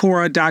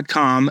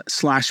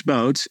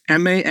manukora.com/boats,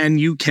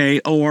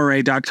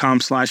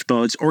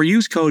 manukora.com/boats, or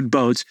use code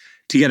BOATS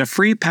to get a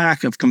free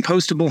pack of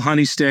compostable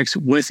honey sticks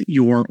with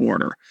your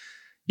order.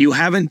 You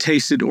haven't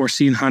tasted or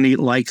seen honey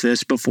like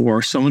this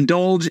before, so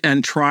indulge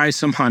and try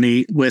some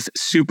honey with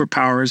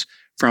superpowers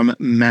from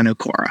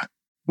Manukora.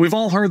 We've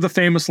all heard the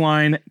famous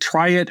line,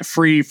 try it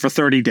free for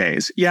 30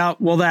 days. Yeah,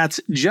 well,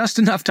 that's just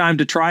enough time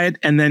to try it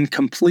and then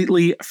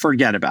completely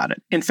forget about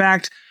it. In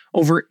fact,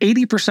 over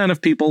 80% of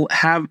people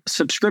have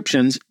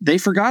subscriptions they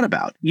forgot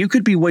about. You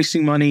could be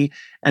wasting money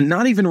and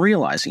not even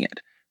realizing it.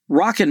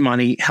 Rocket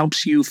Money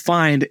helps you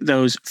find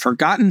those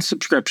forgotten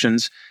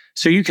subscriptions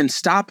so you can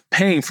stop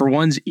paying for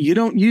ones you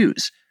don't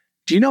use.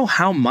 Do you know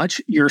how much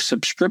your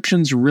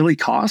subscriptions really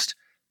cost?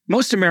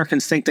 Most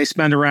Americans think they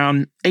spend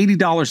around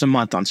 $80 a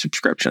month on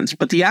subscriptions,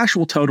 but the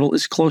actual total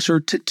is closer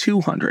to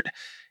 $200.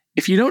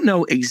 If you don't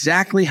know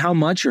exactly how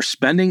much you're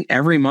spending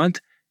every month,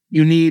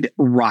 you need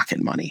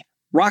Rocket Money.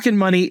 Rocket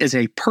Money is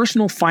a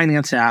personal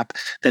finance app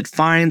that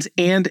finds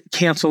and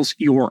cancels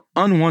your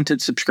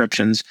unwanted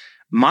subscriptions,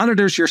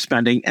 monitors your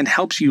spending, and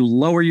helps you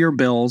lower your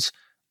bills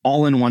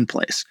all in one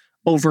place.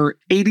 Over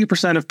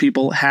 80% of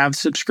people have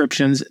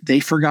subscriptions they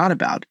forgot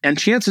about, and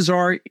chances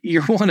are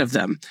you're one of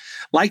them.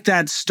 Like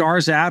that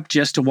Stars app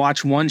just to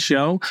watch one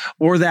show,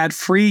 or that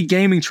free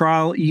gaming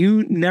trial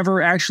you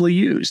never actually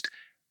used.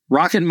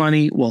 Rocket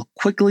Money will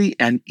quickly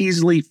and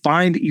easily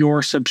find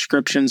your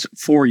subscriptions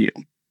for you.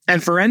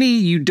 And for any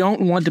you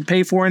don't want to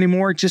pay for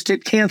anymore, just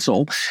hit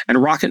cancel,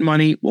 and Rocket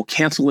Money will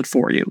cancel it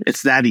for you.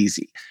 It's that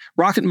easy.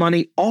 Rocket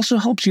Money also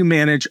helps you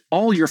manage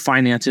all your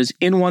finances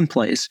in one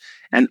place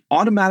and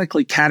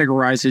automatically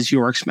categorizes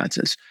your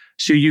expenses,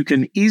 so you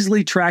can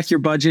easily track your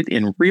budget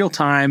in real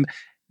time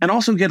and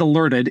also get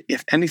alerted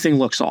if anything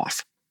looks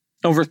off.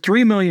 Over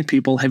 3 million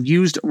people have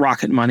used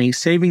Rocket Money,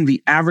 saving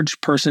the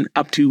average person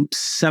up to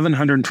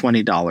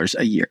 $720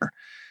 a year.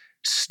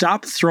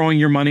 Stop throwing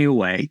your money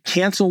away,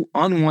 cancel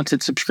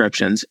unwanted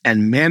subscriptions,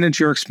 and manage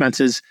your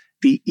expenses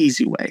the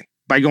easy way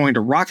by going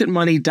to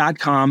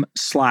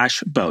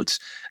rocketmoney.com/boats.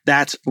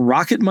 That's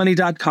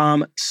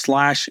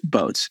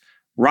rocketmoney.com/boats.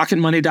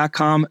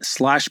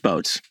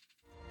 rocketmoney.com/boats.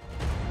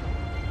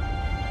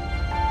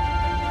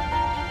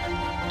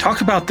 Talk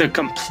about the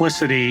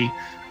complicity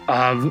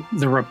of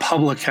the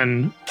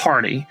Republican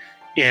Party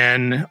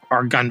in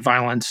our gun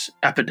violence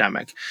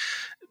epidemic.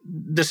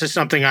 This is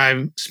something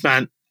I've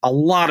spent a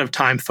lot of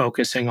time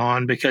focusing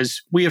on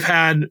because we have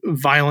had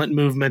violent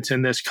movements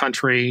in this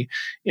country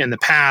in the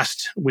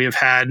past. We have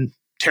had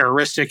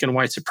terroristic and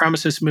white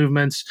supremacist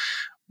movements.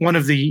 One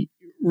of the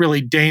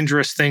really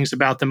dangerous things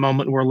about the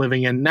moment we're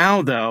living in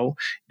now, though,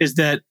 is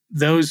that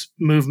those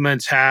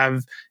movements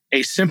have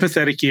a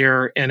sympathetic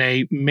ear in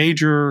a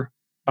major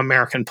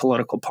American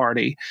political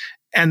party.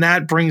 And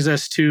that brings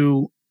us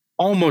to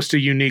almost a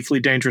uniquely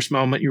dangerous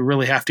moment. You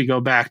really have to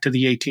go back to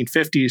the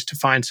 1850s to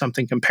find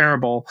something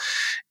comparable.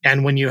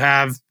 And when you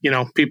have,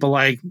 people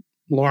like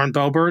Lauren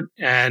Boebert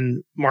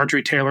and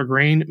Marjorie Taylor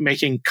Greene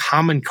making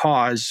common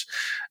cause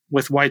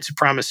with white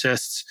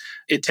supremacists,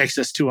 it takes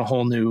us to a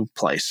whole new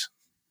place.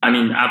 I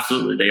mean,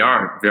 absolutely. They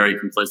are very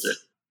complicit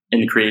in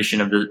the creation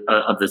of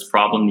this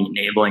problem, the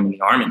enabling and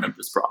the arming of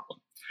this problem.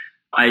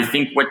 I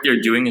think what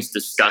they're doing is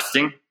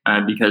disgusting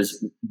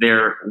because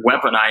they're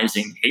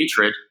weaponizing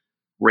hatred,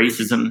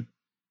 racism,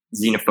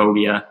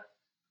 xenophobia,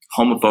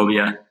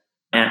 homophobia,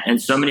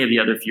 and so many of the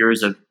other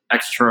fears of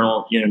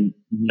external,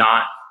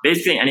 not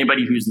basically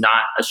anybody who's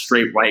not a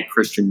straight white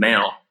Christian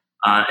male,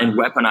 and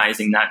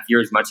weaponizing that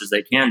fear as much as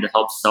they can to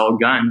help sell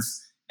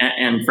guns,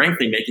 and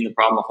frankly, making the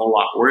problem a whole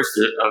lot worse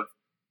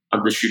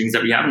of the shootings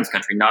that we have in this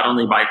country, not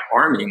only by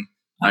arming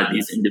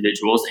these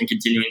individuals and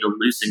continuing to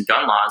loosen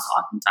gun laws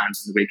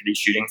oftentimes in the wake of these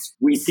shootings.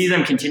 We see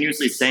them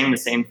continuously saying the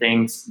same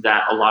things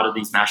that a lot of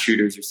these mass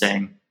shooters are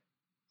saying.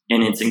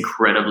 And it's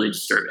incredibly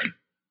disturbing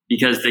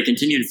because they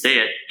continue to say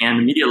it and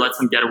the media lets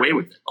them get away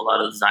with it a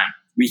lot of the time.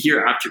 We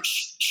hear after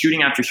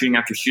shooting after shooting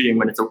after shooting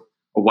when it's a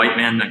white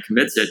man that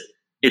commits it.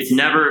 It's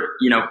never,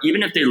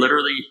 even if they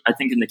literally, I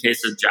think in the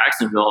case of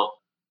Jacksonville,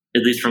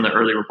 at least from the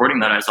early reporting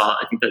that I saw,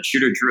 I think that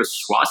shooter drew a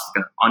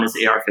swastika on his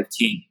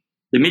AR-15.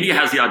 The media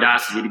has the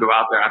audacity to go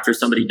out there after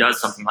somebody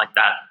does something like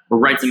that or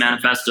writes a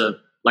manifesto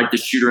like the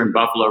shooter in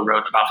Buffalo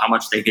wrote about how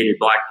much they hated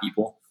black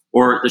people,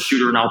 or the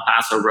shooter in El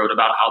Paso wrote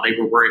about how they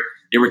were worried,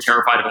 they were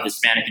terrified of a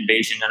Hispanic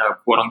invasion and a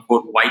quote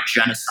unquote white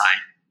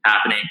genocide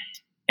happening.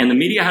 And the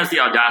media has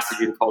the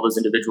audacity to call those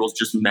individuals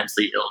just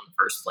mentally ill in the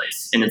first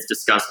place. And it's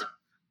disgusting.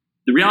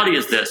 The reality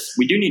is this: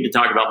 we do need to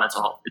talk about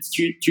mental health. It's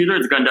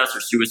two-thirds of gun deaths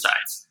are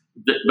suicides.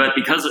 But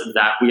because of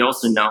that, we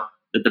also know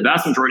that the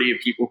vast majority of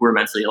people who are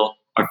mentally ill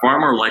are far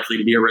more likely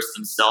to be at risk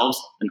themselves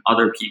than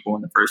other people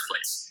in the first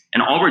place.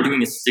 And all we're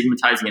doing is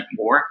stigmatizing it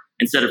more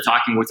instead of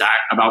talking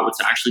about what's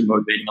actually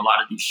motivating a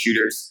lot of these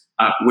shooters,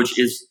 which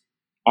is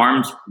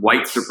armed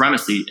white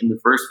supremacy in the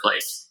first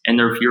place and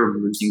their fear of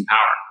losing power.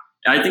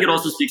 And I think it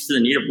also speaks to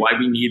the need of why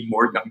we need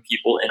more young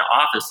people in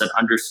office that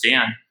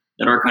understand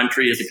that our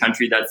country is a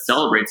country that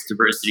celebrates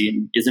diversity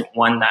and isn't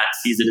one that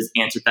sees it as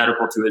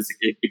antithetical to its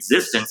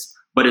existence,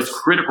 but is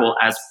critical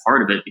as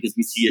part of it because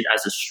we see it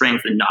as a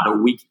strength and not a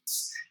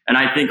weakness. And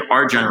I think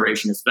our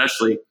generation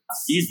especially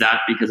sees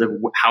that because of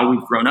how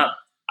we've grown up.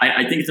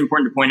 I think it's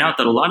important to point out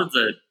that a lot of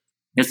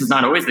this is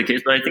not always the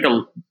case, but I think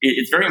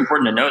it's very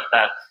important to note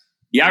that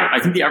I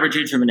think the average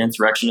age of an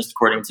insurrectionist,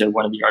 according to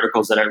one of the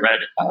articles that I read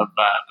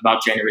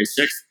about January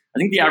 6th, I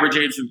think the average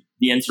age of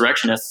the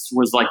insurrectionists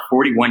was like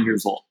 41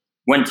 years old,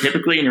 when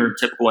typically in your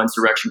typical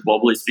insurrection,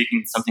 globally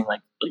speaking, something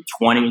like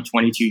 20,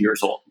 22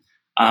 years old.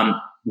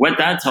 What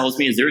that tells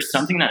me is there's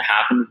something that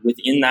happened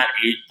within that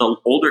age, the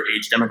older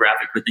age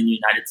demographic within the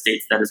United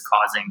States that is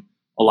causing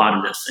a lot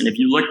of this. And if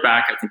you look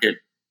back, I think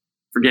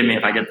forgive me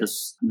if I get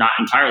this not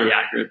entirely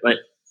accurate, but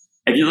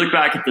if you look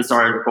back at this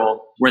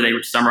article where they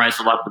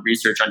summarized a lot of the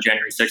research on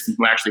January 6th and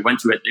who actually went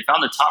to it, they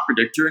found the top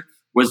predictor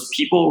was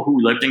people who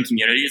lived in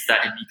communities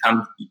that had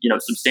become,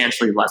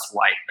 substantially less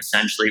white,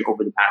 essentially,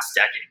 over the past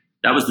decade.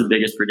 That was the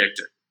biggest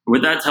predictor.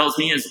 What that tells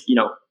me is,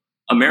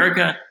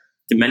 America,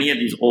 to many of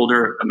these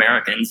older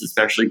Americans,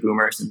 especially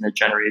boomers and the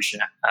generation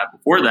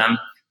before them,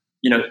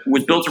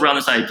 was built around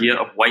this idea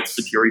of white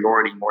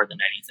superiority more than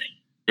anything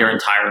their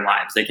entire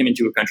lives. They came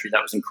into a country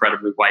that was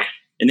incredibly white,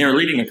 and they're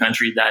leading a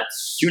country that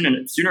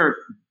sooner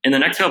in the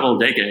next couple of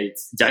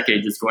decades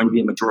is going to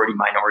be a majority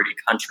minority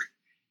country.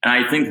 And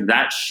I think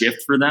that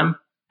shift for them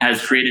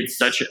has created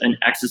such an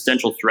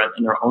existential threat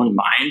in their own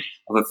mind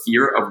of a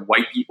fear of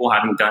white people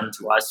having done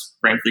to us,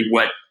 frankly,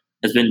 what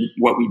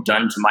we've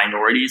done to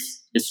minorities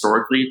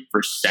historically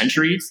for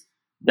centuries,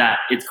 that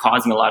it's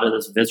causing a lot of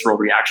this visceral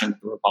reaction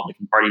that the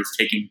Republican Party is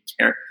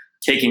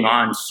taking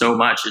on so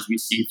much, as we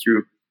see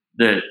through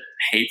the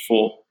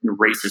hateful and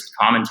racist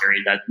commentary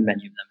that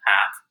many of them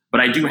have. But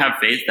I do have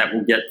faith that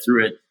we'll get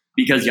through it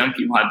because young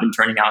people have been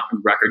turning out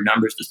in record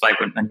numbers, despite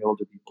what many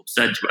older people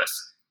said to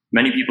us.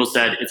 Many people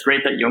said, it's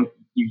great that you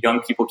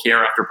young people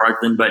care after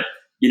Parkland, but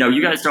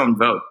you guys don't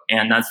vote.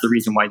 And that's the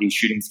reason why these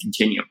shootings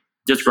continue,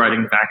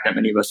 disregarding the fact that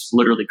many of us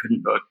literally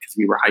couldn't vote because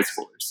we were high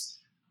schoolers.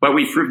 But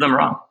we proved them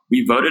wrong.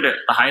 We voted at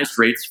the highest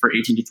rates for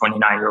 18 to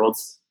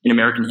 29-year-olds in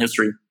American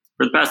history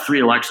for the past 3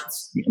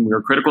 elections. And we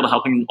were critical to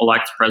helping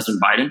elect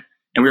President Biden,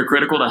 and we were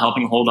critical to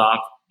helping hold off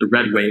the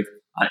red wave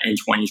in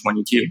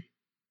 2022.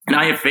 And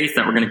I have faith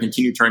that we're going to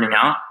continue turning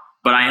out,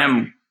 but I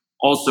am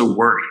also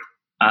worried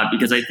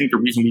because I think the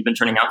reason we've been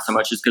turning out so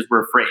much is because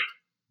we're afraid.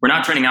 We're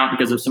not turning out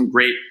because of some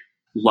great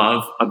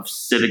love of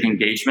civic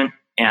engagement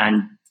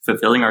and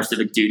fulfilling our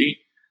civic duty,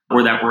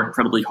 or that we're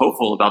incredibly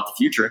hopeful about the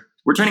future.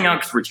 We're turning out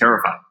because we're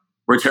terrified.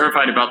 We're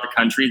terrified about the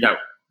country that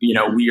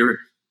we are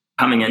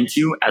coming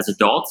into as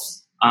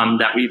adults,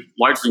 that we've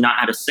largely not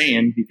had a say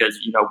in because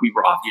we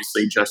were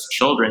obviously just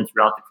children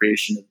throughout the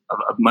creation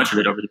of much of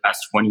it over the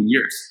past 20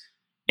 years.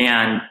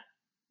 And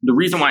the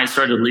reason why I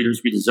started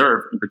Leaders We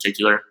Deserve, in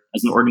particular,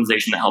 as an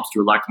organization that helps to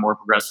elect more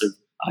progressive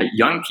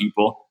young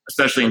people,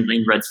 especially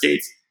in red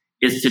states,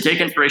 is to take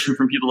inspiration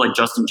from people like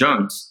Justin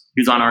Jones,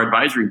 who's on our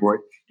advisory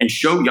board, and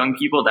show young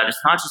people that it's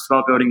not just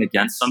about voting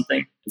against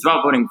something, it's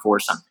about voting for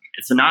something.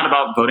 It's not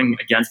about voting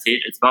against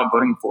hate, it's about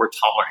voting for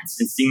tolerance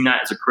and seeing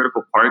that as a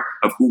critical part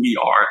of who we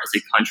are as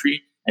a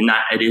country, and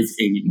that it is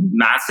a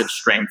massive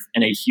strength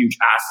and a huge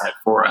asset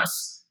for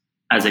us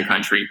as a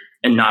country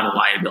and not a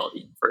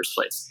liability in the first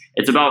place.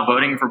 It's about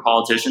voting for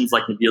politicians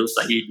like Nabil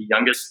Saeed, the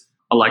youngest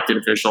elected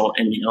official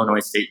in the Illinois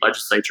state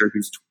legislature,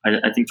 who's,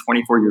 I think,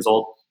 24 years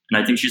old.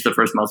 And I think she's the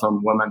first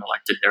Muslim woman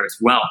elected there as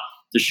well,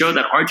 to show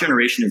that our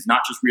generation is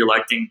not just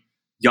reelecting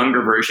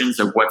younger versions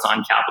of what's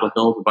on Capitol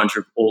Hill, a bunch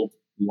of old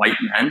white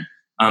men,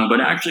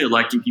 but actually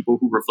electing people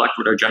who reflect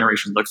what our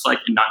generation looks like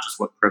and not just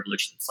what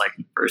privilege looks like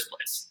in the first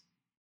place.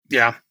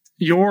 Yeah.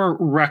 Your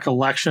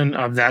recollection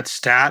of that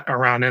stat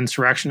around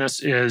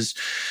insurrectionists is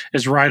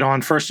right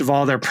on. First of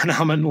all, they're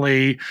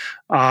predominantly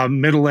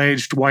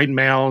middle-aged white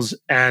males.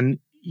 And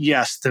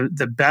yes,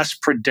 the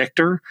best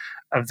predictor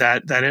of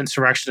that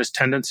insurrectionist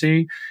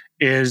tendency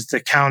is the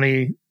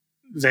county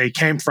they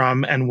came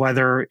from and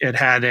whether it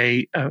had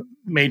a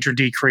major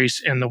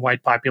decrease in the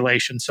white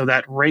population. So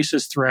that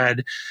racist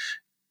thread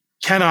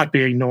cannot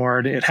be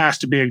ignored. It has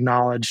to be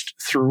acknowledged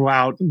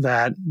throughout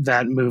that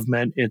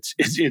movement.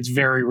 It's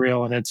very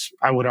real, and it's,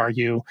 I would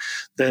argue,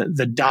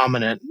 the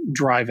dominant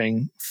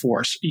driving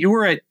force. You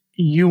were at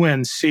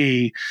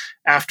UNC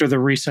after the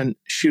recent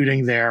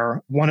shooting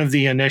there. One of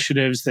the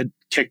initiatives that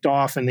kicked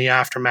off in the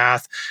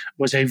aftermath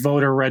was a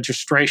voter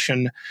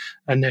registration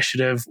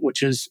initiative,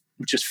 which is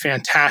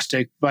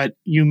fantastic. But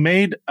you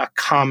made a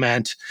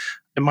comment,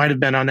 it might have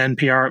been on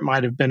NPR, it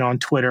might have been on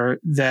Twitter,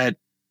 that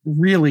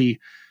really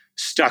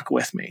stuck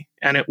with me.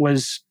 And it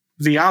was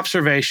the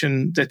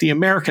observation that the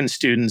American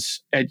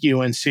students at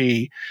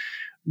UNC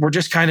were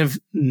just kind of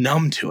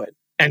numb to it.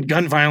 And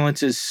gun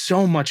violence is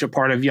so much a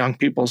part of young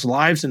people's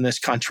lives in this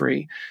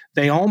country.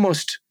 They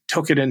almost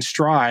took it in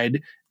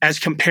stride as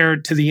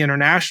compared to the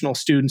international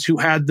students who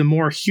had the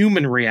more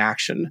human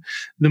reaction,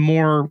 the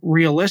more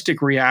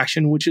realistic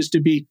reaction, which is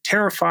to be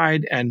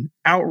terrified and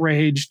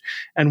outraged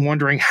and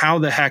wondering how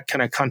the heck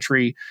can a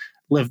country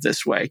live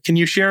this way. Can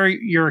you share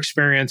your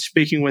experience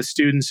speaking with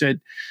students at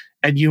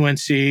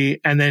UNC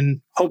and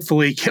then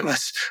hopefully give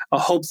us a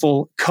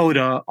hopeful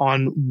coda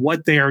on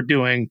what they are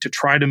doing to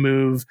try to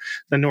move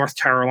the North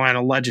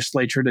Carolina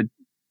legislature to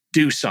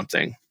do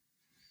something?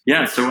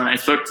 Yeah, so when I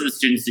spoke to the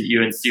students at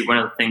UNC, one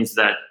of the things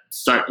that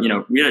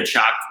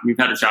we've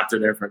had a chapter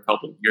there for a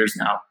couple of years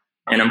now.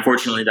 And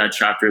unfortunately, that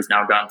chapter has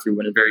now gone through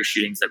one of the very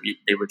shootings that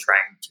they were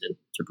trying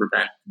to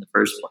prevent in the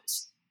first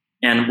place.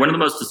 And one of the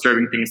most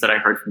disturbing things that I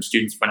heard from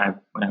students when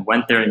I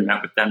went there and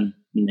met with them,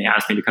 and they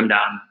asked me to come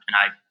down and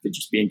I could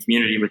just be in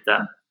community with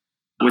them,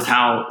 was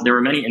how there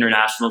were many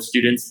international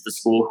students at the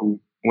school who,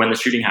 when the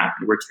shooting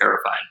happened, were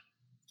terrified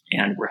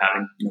and were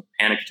having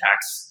panic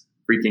attacks,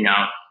 freaking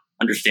out,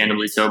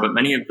 understandably so. But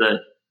many of the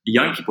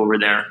young people were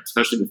there,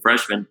 especially the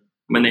freshmen.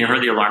 When they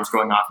heard the alarms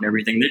going off and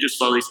everything, they just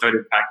slowly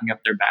started packing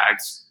up their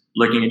bags,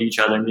 looking at each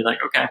other and be like,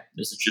 okay,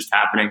 this is just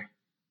happening,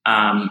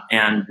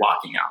 and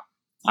walking out.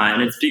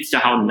 And it speaks to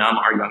how numb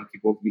our young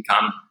people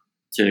become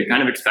to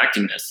kind of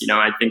expecting this.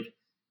 I think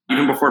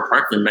even before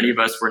Parkland, many of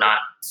us were not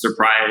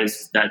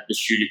surprised that the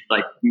shooting,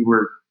 I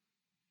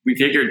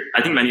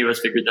think many of us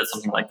figured that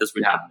something like this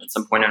would happen at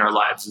some point in our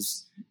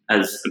lives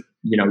as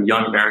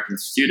young American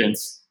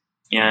students.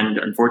 And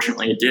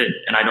unfortunately it did.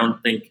 And I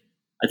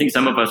think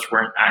some of us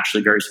weren't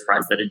actually very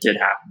surprised that it did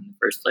happen in the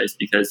first place,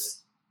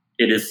 because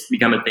it has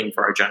become a thing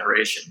for our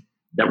generation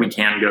that we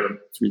can go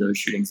through those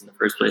shootings in the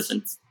first place.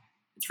 And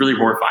it's really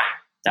horrifying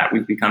that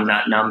we've become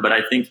that numb. But I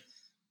think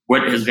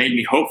what has made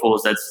me hopeful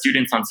is that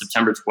students on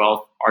September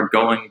 12th are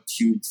going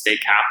to the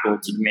state capitol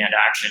to demand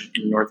action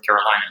in North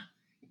Carolina.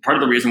 Part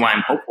of the reason why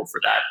I'm hopeful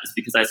for that is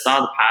because I saw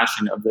the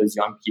passion of those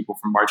young people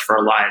from March for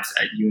Our Lives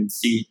at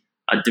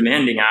UNC,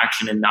 demanding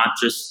action and not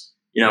just,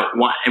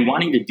 and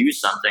wanting to do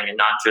something and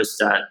not just,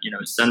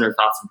 send their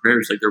thoughts and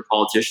prayers like their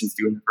politicians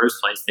do in the first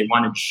place. They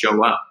wanted to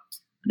show up.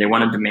 They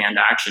want to demand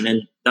action.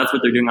 And that's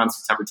what they're doing on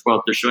September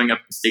 12th. They're showing up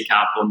at the state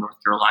capitol in North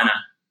Carolina.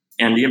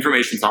 And the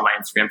information's on my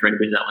Instagram for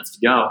anybody that wants to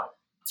go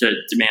to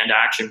demand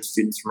action with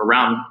students from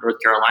around North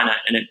Carolina.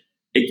 And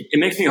it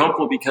makes me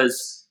hopeful,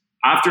 because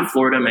after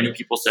Florida, many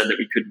people said that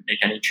we couldn't make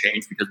any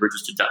change because we're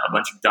just a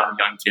bunch of dumb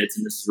young kids,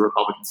 and this is a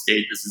Republican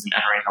state. This is an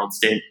NRA-held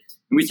state.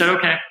 And we said,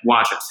 okay,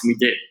 watch us. And we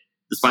did.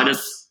 Despite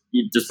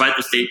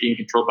the state being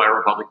controlled by a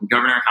Republican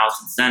governor, House,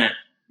 and Senate,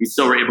 we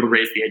still were able to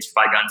raise the age to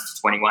buy guns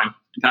to 21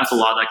 and pass a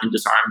law that can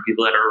disarm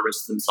people that are at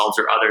risk to themselves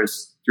or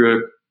others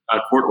through a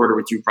court order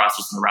with due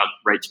process and the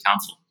right to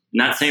counsel.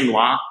 And that same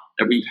law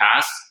that we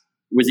passed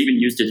was even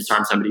used to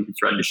disarm somebody who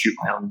threatened to shoot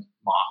my own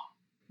mom.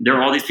 There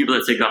are all these people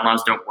that say gun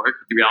laws don't work,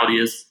 but the reality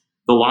is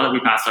the law that we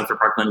passed on for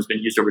Parkland has been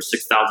used over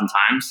 6,000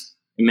 times,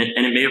 and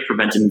it may have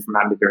prevented me from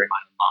having to bury my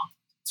own mom.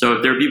 So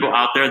if there are people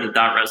out there that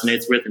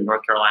resonates with in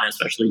North Carolina,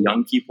 especially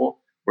young people,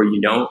 or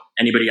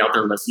anybody out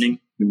there listening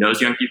who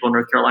knows young people in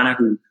North Carolina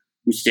who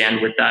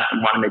stand with that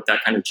and want to make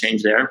that kind of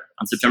change there,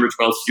 on September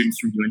 12th, students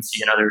from UNC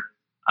and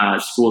other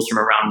schools from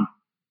around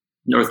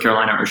North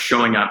Carolina are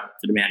showing up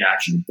to demand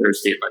action in their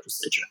state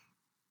legislature.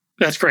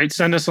 That's great.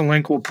 Send us a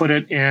link. We'll put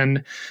it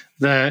in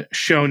the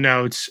show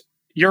notes.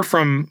 You're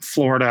from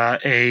Florida,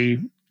 a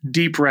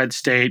deep red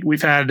state.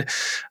 We've had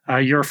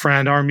your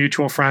friend, our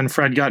mutual friend,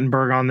 Fred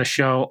Guttenberg, on the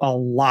show a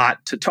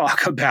lot to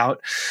talk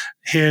about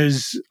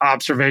his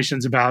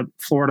observations about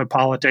Florida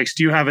politics.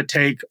 Do you have a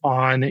take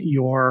on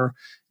your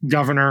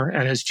governor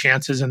and his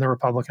chances in the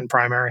Republican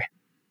primary?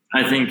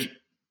 I think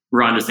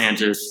Ron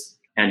DeSantis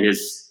and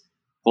his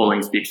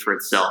polling speaks for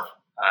itself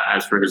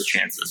as for his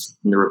chances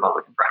in the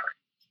Republican primary.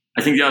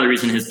 I think the other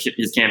reason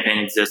his campaign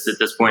exists at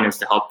this point is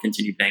to help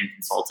continue paying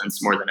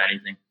consultants more than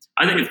anything.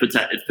 I think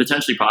it's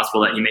potentially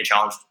possible that he may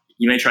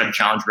try to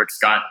challenge Rick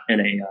Scott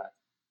in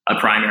a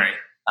primary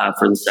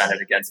for the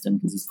Senate against him,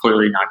 because he's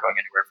clearly not going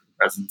anywhere for the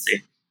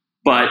presidency.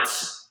 But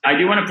I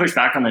do want to push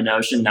back on the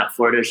notion that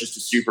Florida is just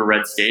a super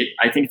red state.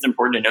 I think it's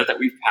important to note that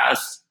we've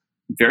passed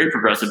very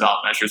progressive ballot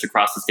measures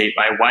across the state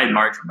by a wide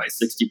margin, by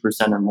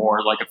 60% or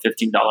more, like a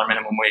 $15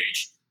 minimum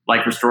wage,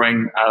 like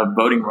restoring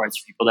voting rights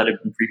for people that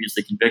have been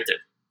previously convicted.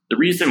 The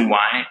reason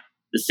why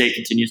the state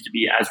continues to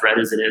be as red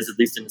as it is, at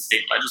least in the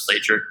state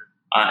legislature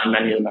and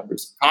many of the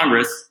members of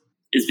Congress,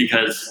 is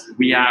because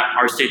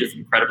our state is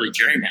incredibly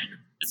gerrymandered.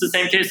 It's the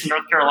same case in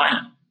North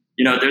Carolina.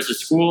 There's a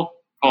school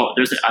called,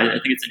 I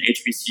think it's an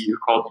HBCU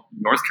called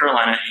North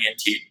Carolina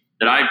A&T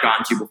that I've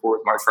gone to before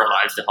with March for Our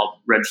Lives to help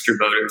register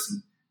voters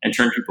and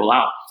turn people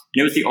out.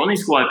 And it was the only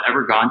school I've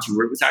ever gone to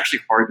where it was actually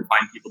hard to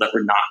find people that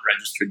were not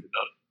registered to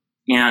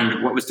vote.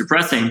 And what was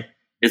depressing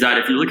is that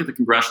if you look at the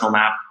congressional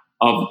map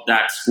of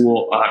that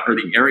school or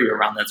the area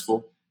around that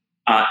school,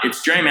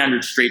 it's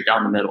gerrymandered straight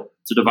down the middle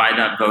to divide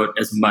that vote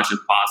as much as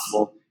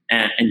possible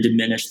and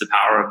diminish the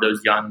power of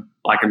those young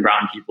Black and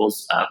brown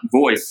people's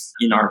voice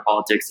in our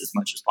politics as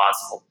much as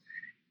possible.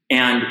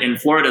 And in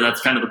Florida,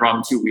 that's kind of the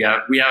problem too. We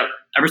have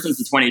ever since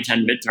the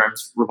 2010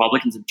 midterms,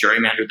 Republicans have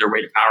gerrymandered their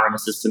way to power in a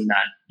system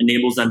that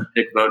enables them to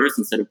pick voters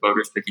instead of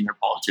voters picking their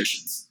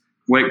politicians.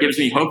 What gives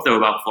me hope though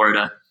about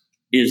Florida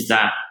is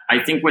that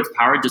I think what's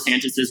powered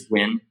DeSantis'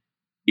 win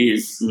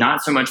is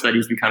not so much that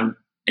he's become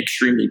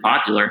extremely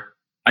popular.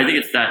 I think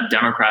it's that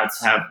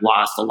Democrats have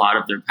lost a lot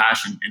of their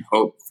passion and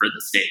hope for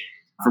the state.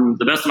 From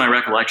the best of my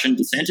recollection,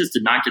 DeSantis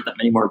did not get that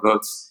many more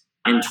votes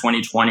in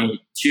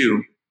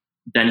 2022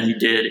 than he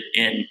did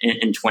in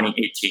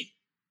 2018.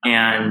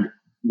 And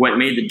what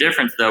made the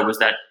difference, though, was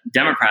that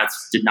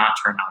Democrats did not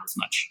turn out as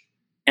much.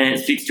 And it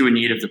speaks to a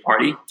need of the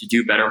party to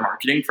do better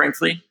marketing,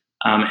 frankly,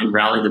 and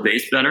rally the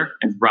base better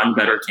and run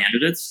better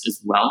candidates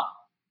as well.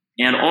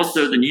 And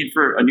also the need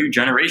for a new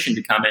generation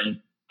to come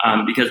in,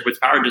 because what's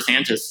powered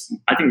DeSantis,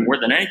 I think more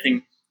than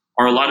anything,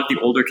 are a lot of the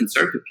older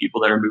conservative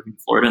people that are moving to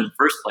Florida in the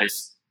first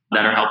place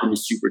that are helping to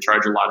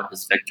supercharge a lot of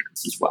his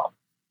victories as well.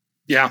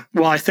 Yeah,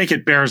 well, I think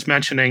it bears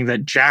mentioning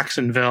that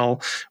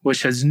Jacksonville,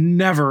 which has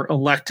never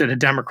elected a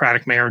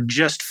Democratic mayor,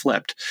 just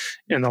flipped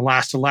in the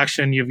last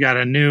election. You've got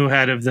a new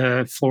head of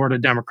the Florida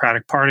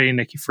Democratic Party,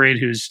 Nikki Fried,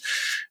 who's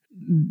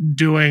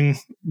doing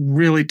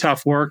really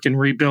tough work in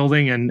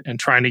rebuilding and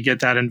trying to get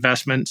that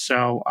investment.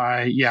 So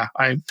I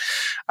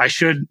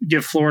should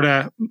give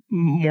Florida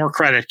more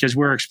credit because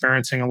we're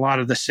experiencing a lot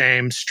of the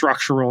same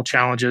structural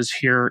challenges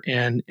here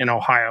in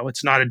Ohio.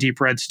 It's not a deep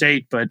red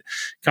state, but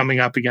coming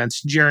up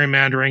against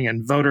gerrymandering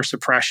and voter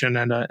suppression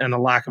and a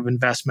lack of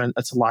investment,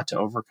 that's a lot to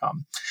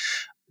overcome.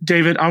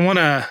 David, I want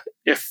to,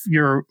 if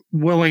you're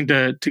willing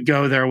to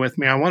go there with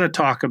me, I want to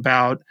talk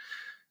about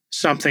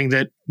something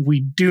that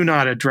we do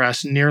not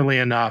address nearly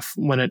enough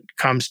when it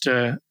comes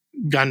to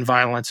gun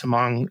violence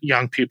among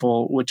young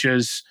people, which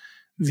is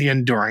the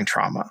enduring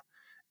trauma.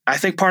 I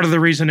think part of the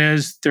reason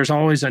is there's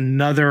always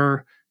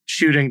another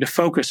shooting to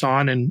focus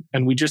on,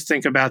 and we just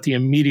think about the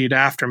immediate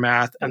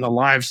aftermath and the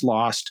lives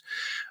lost.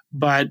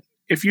 But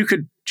if you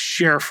could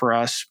share for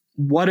us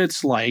what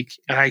it's like,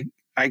 and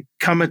I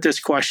come at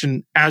this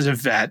question as a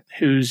vet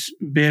who's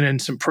been in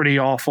some pretty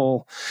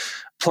awful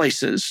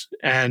places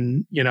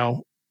and,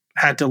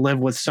 had to live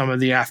with some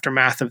of the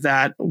aftermath of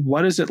that.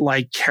 What is it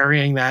like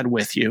carrying that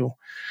with you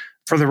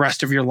for the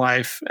rest of your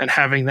life and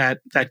having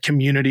that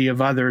community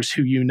of others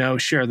who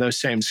share those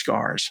same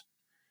scars?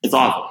 It's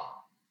awful.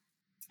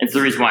 It's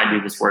the reason why I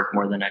do this work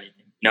more than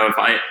anything.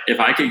 If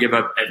I could give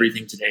up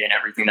everything today and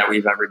everything that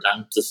we've ever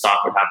done to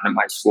stop what happened at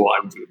my school,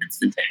 I would do it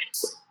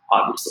instantaneously,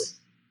 obviously.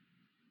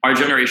 Our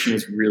generation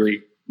is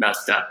really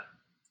messed up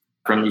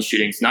from these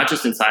shootings, not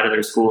just inside of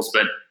their schools,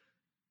 but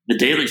the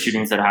daily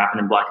shootings that happen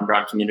in Black and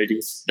brown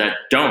communities that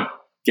don't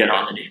get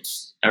on the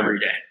news every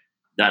day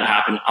that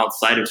happen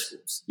outside of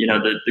schools.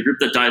 The group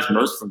that dies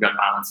most from gun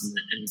violence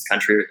in this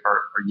country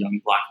are young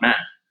Black men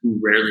who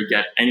rarely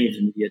get any of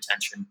the media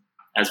attention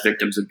as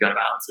victims of gun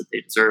violence that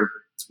they deserve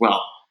as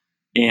well.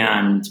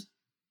 And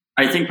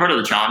I think part of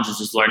the challenge is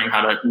just learning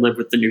how to live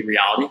with the new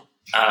reality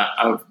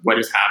of what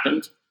has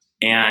happened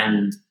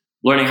and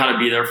learning how to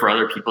be there for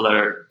other people that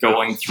are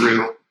going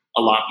through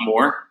a lot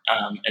more,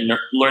 and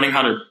learning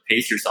how to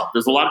pace yourself.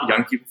 There's a lot of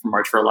young people from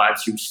March for Our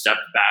Lives who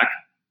stepped back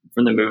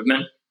from the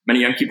movement.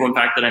 Many young people, in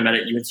fact, that I met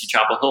at UNC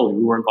Chapel Hill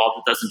who were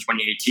involved with us in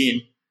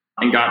 2018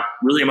 and got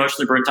really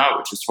emotionally burnt out,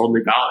 which is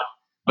totally valid,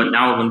 but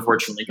now have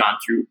unfortunately gone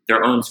through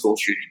their own school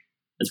shooting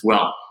as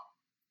well.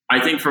 I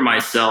think for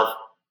myself,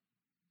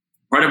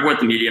 part of what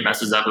the media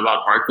messes up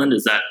about Parkland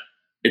is that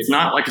it's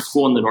not like a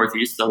school in the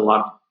Northeast that a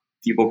lot of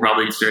people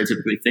probably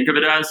stereotypically think of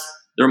it as.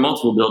 There are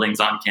multiple buildings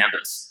on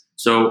campus.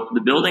 So the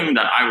building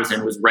that I was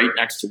in was right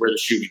next to where the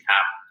shooting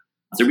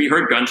happened. So we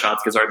heard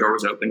gunshots because our door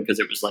was open because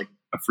it was like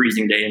a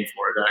freezing day in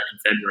Florida in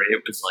February.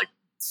 It was like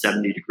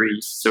 70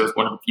 degrees. So it was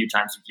one of the few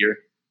times a year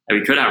that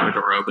we could have our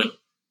door open.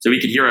 So we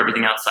could hear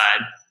everything outside.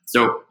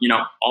 So,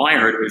 all I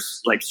heard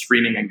was like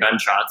screaming and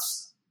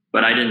gunshots,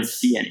 but I didn't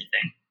see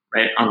anything,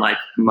 right? Unlike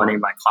many of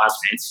my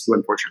classmates who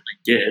unfortunately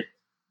did.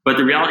 But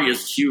the reality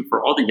is too,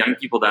 for all the young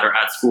people that are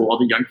at school, all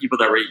the young people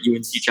that were at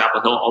UNC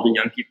Chapel Hill, all the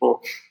young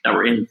people that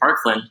were in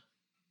Parkland,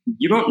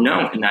 you don't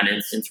know in that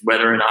instance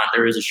whether or not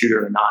there is a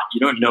shooter or not. You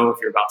don't know if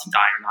you're about to die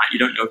or not. You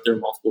don't know if there are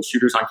multiple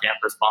shooters on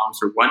campus, bombs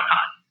or whatnot.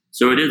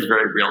 So it is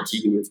very real to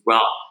you as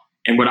well.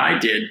 And what I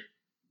did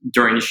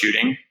during the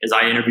shooting is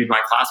I interviewed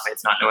my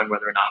classmates, not knowing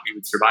whether or not we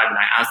would survive. And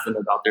I asked them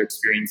about their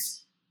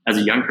experience as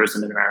a young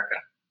person in America.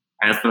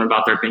 I asked them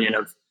about their opinion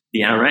of the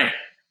NRA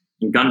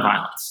and gun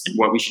violence and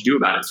what we should do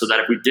about it so that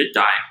if we did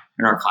die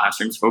in our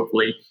classrooms,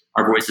 hopefully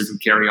our voices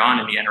would carry on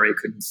and the NRA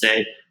couldn't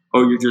say,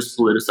 oh, you're just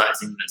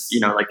politicizing this,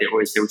 like they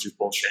always say, which is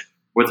bullshit.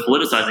 With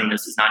politicizing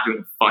this is not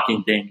doing a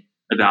fucking thing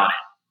about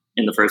it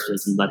in the first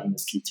place and letting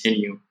this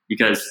continue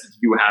because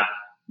you have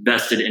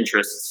vested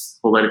interests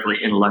politically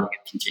in letting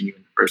it continue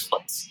in the first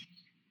place.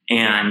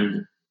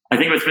 And I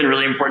think what's been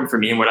really important for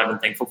me and what I've been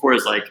thankful for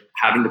is like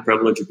having the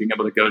privilege of being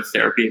able to go to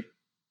therapy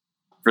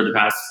for the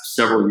past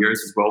several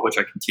years as well, which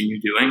I continue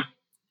doing.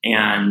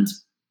 And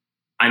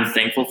I'm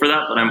thankful for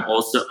that, but I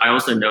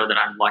also know that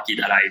I'm lucky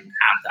that I even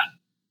have that.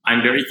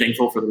 I'm very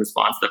thankful for the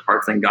response that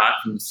Parkland got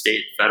from the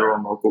state, federal,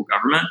 and local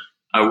government,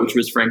 which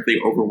was frankly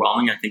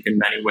overwhelming, I think, in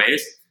many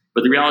ways.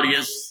 But the reality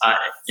is,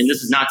 and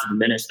this is not to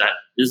diminish that,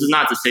 this is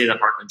not to say that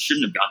Parkland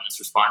shouldn't have gotten this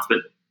response, but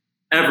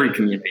every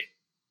community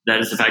that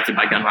is affected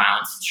by gun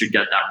violence should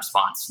get that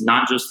response,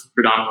 not just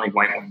predominantly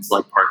white ones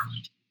like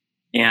Parkland.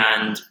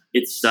 And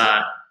it's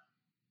a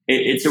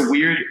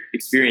weird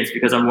experience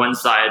because on one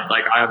side,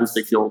 like I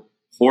obviously feel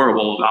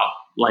horrible about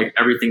like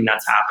everything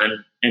that's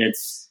happened, and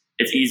it's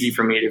easy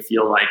for me to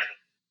feel like,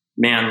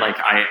 man, like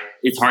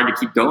it's hard to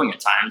keep going at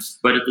times.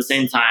 But at the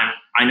same time,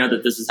 I know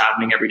that this is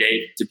happening every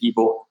day to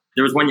people.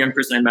 There was one young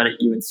person I met at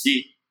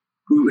UNC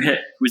who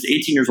was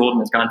 18 years old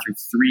and has gone through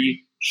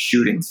 3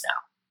 shootings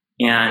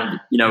now. And,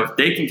 if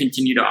they can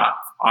continue to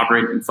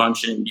operate and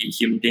function and be a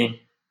human being,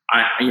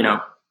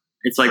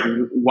 it's like,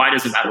 why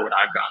does it matter what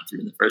I've gone through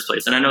in the first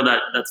place? And I know that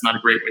that's not a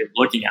great way of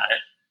looking at it,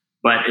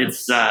 but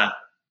it's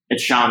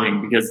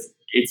challenging because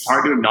it's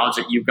hard to acknowledge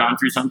that you've gone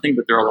through something,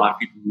 but there are a lot of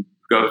people who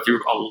go through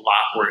a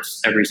lot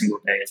worse every single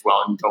day as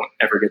well and don't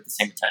ever get the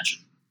same attention.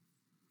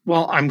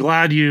 Well, I'm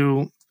glad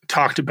you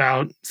talked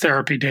about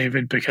therapy,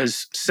 David,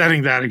 because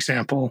setting that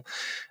example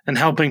and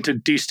helping to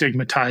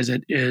destigmatize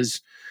it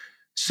is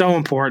so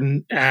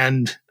important.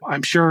 And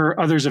I'm sure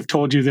others have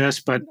told you this,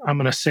 but I'm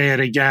going to say it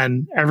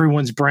again.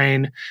 Everyone's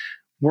brain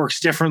works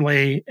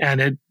differently, and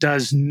it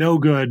does no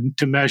good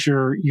to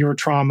measure your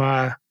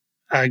trauma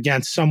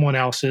against someone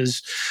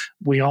else's.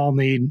 We all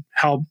need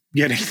help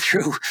getting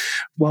through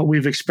what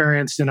we've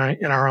experienced in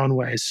our own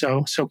ways.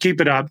 So keep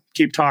it up.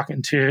 Keep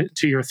talking to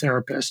your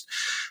therapist.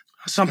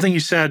 Something you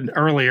said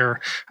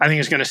earlier, I think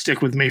is going to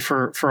stick with me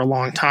for a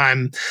long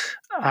time.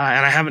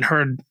 And I haven't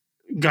heard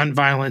gun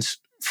violence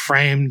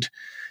framed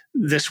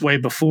this way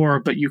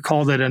before, but you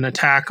called it an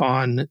attack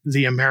on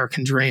the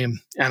American dream.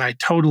 And I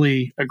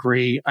totally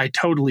agree. I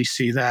totally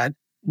see that.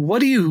 What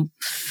do you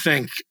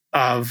think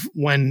of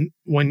when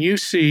you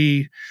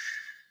see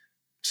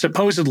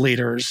supposed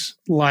leaders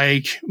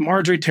like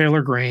Marjorie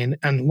Taylor Greene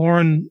and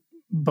Lauren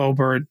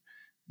Boebert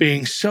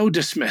being so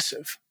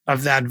dismissive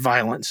of that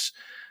violence,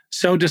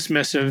 so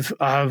dismissive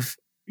of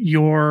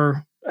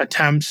your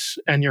attempts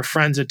and your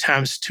friends'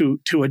 attempts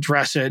to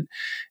address it,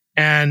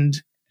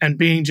 and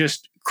being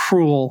just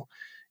cruel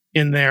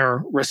in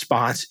their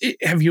response?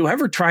 Have you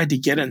ever tried to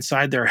get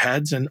inside their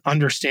heads and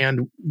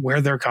understand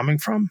where they're coming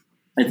from?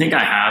 I think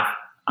I have.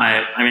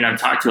 I've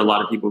talked to a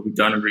lot of people who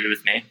don't agree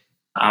with me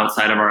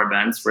outside of our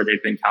events where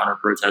they've been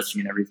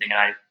counter-protesting and everything.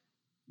 And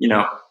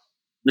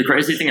the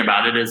crazy thing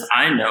about it is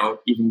I know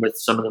even with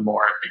some of the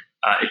more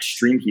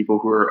extreme people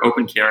who are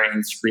open carrying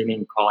and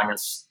screaming, calling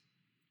us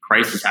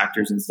crisis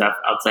actors and stuff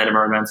outside of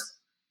our events,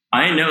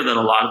 I know that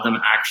a lot of them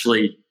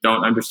actually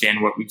don't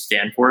understand what we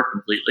stand for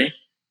completely.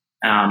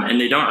 And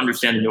they don't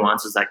understand the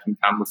nuances that can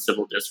come with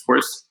civil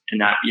discourse,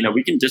 and that,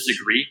 we can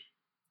disagree,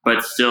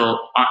 but still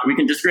we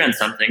can disagree on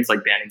some things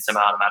like banning some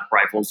automatic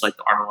rifles like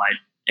the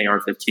Armalite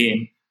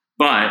AR-15.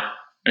 But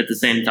at the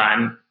same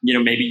time,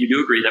 maybe you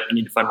do agree that we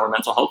need to fund more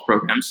mental health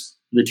programs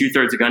for the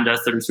 2/3 of gun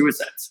deaths that are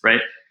suicides,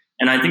 right?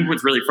 And I think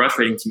what's really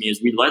frustrating to me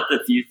is we let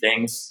the few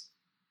things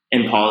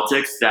in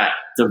politics that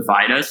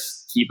divide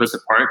us keep us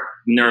apart,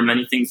 and there are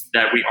many things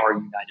that we are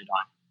united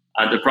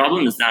on. The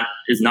problem is not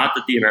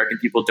that the American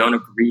people don't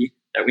agree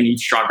that we need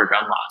stronger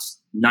gun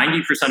laws.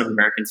 90% of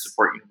Americans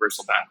support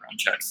universal background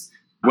checks.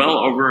 Well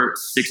over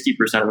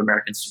 60% of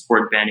Americans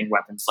support banning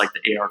weapons like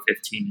the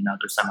AR-15 and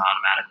other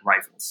semi-automatic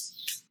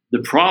rifles. The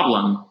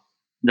problem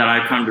that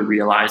I've come to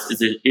realize is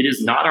that it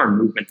is not our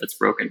movement that's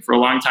broken. For a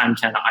long time,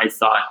 Ken, I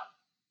thought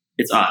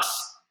it's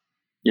us.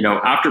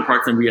 After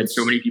Parkland, we had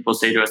so many people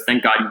say to us,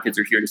 "Thank God you kids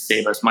are here to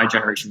save us. My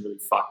generation really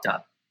fucked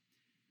up."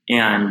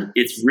 And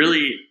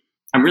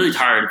I'm really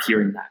tired of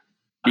hearing that,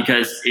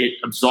 because it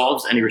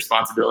absolves any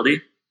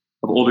responsibility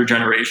of older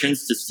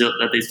generations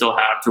that they still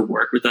have to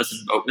work with us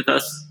and vote with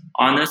us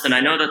on this. And I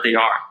know that they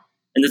are.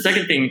 And the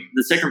second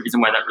reason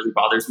why that really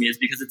bothers me is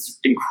because it's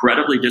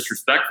incredibly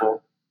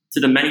disrespectful to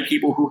the many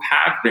people who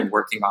have been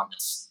working on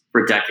this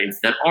for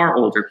decades that are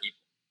older people.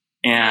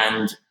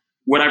 And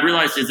what I've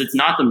realized is it's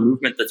not the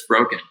movement that's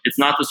broken. It's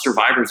not the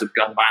survivors of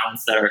gun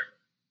violence that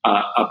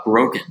are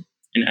broken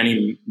in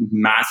any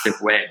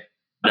massive way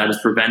that is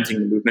preventing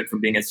the movement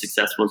from being as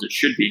successful as it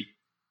should be.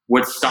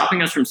 What's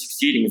stopping us from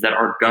succeeding is that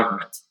our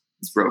government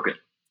is broken.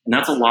 And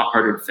that's a lot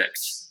harder to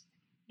fix.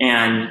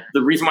 And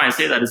the reason why I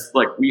say that is,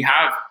 we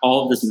have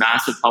all of this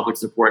massive public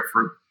support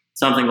for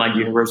something like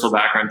universal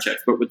background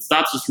checks. But what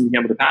stops us from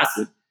being able to pass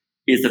it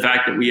is the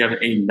fact that we have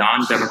a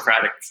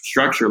non-democratic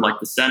structure like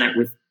the Senate,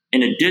 with,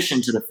 in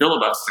addition to the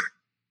filibuster,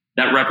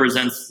 that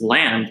represents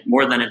land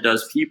more than it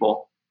does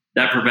people,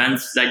 that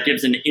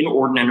gives an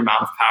inordinate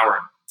amount of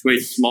power to a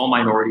small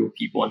minority of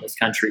people in this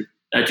country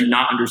that do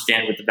not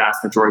understand what the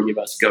vast majority of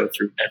us go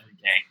through every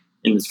day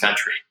in this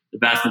country. The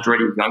vast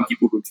majority of young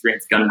people who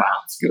experience gun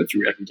violence go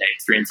through everyday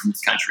experience in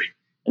this country.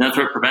 And that's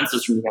what prevents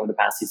us from being able to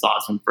pass these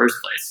laws in the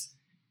first place.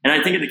 And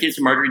I think in the case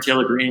of Marjorie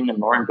Taylor Greene and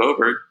Lauren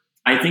Boebert,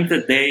 I think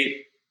that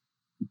they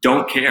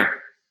don't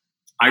care.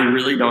 I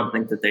really don't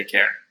think that they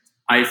care.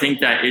 I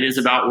think that it is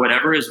about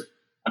whatever is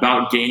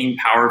about gaining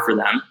power for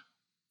them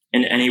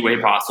in any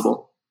way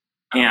possible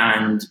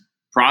and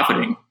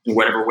profiting in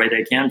whatever way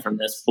they can from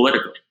this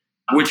politically,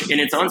 which in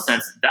its own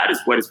sense, that is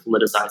what is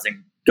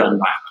politicizing gun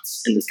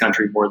violence in this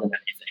country more than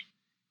anything.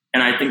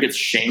 And I think it's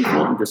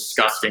shameful and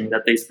disgusting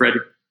that they spread,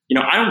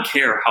 I don't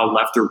care how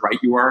left or right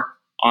you are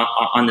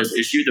on this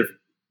issue.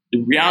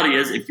 The reality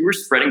is, if you were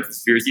spreading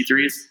conspiracy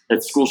theories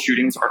that school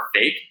shootings are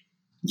fake,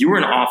 you were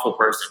an awful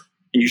person,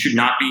 and you should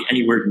not be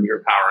anywhere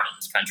near power in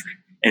this country.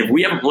 And if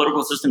we have a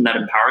political system that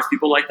empowers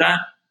people like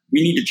that,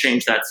 we need to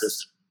change that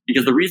system.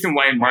 Because the reason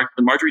why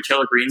the Marjorie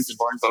Taylor Greenes and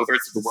Lauren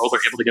Boeberts of the world are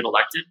able to get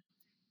elected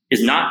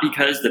is not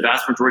because the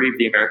vast majority of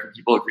the American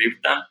people agree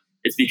with them.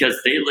 It's because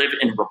they live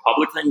in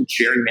Republican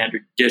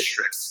gerrymandered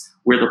districts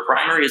where the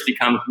primary has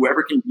become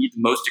whoever can be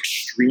the most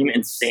extreme,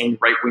 insane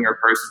right-winger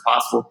person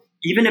possible,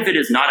 even if it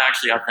is not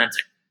actually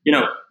authentic.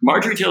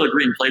 Marjorie Taylor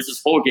Greene plays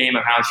this whole game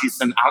of how she's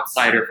some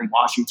outsider from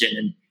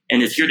Washington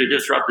and is here to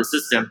disrupt the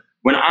system,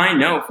 when I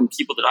know from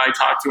people that I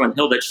talk to on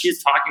Hill that she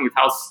is talking with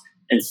House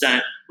and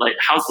Senate,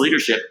 House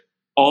leadership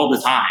all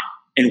the time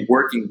and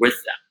working with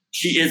them.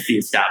 She is the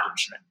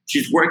establishment.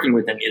 She's working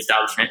within the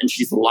establishment, and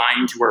she's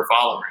lying to her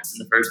followers in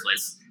the first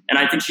place. And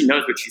I think she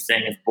knows what she's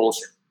saying is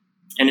bullshit.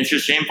 And it's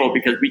just shameful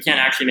because we can't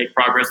actually make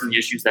progress in the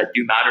issues that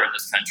do matter in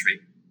this country.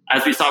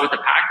 As we saw with the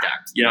PACT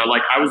Act,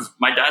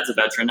 my dad's a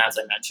veteran, as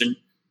I mentioned,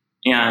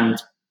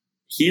 and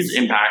he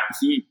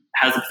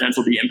has the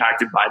potential to be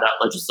impacted by that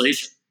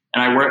legislation.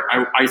 And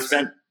I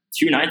spent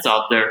 2 nights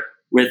out there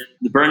with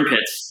the burn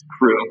pits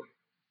crew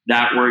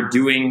that were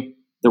doing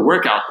the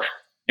work out there.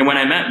 And when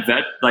I met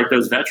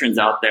those veterans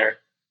out there,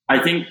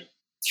 I think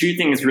 2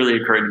 things really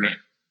occurred to me.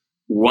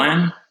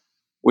 One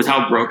was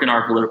how broken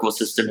our political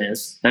system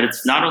is, that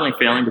it's not only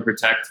failing to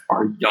protect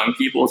our young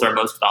people as our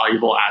most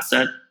valuable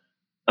asset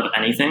of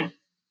anything,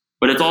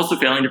 but it's also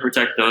failing to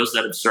protect those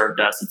that have served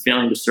us. It's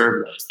failing to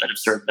serve those that have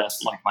served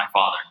us, like my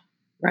father,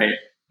 right?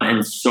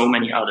 And so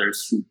many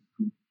others who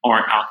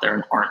aren't out there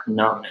and aren't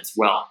known as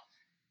well.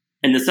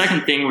 And the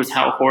second thing was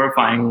how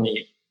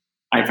horrifyingly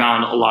I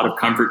found a lot of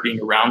comfort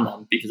being around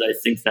them, because I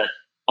think that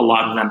a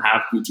lot of them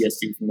have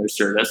PTSD from their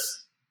service.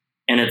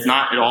 And it's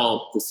not at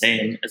all the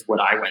same as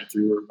what I went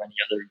through or many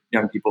other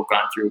young people have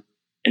gone through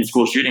in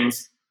school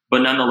shootings.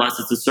 But nonetheless,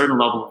 it's a certain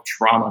level of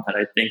trauma that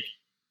I think,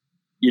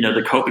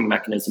 the coping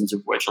mechanisms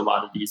of which a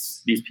lot of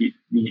these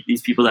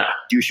people that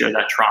do share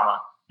that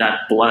trauma, that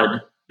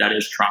blood that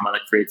is trauma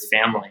that creates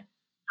family,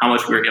 how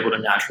much we're able to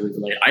naturally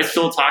relate. I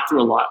still talk to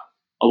a lot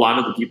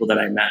of the people that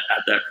I met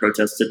at that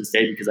protest to this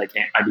day because I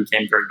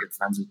became very good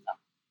friends with them.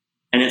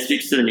 And it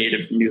speaks to the need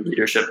of new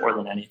leadership more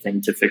than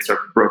anything to fix our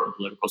broken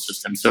political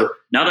system. So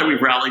now that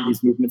we've rallied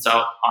these movements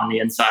out on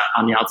the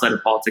outside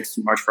of politics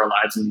to March for Our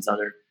Lives and these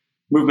other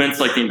movements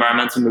like the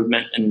environmental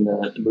movement and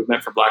the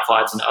movement for Black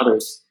Lives and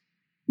others,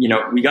 we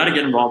got to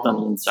get involved on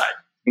the inside.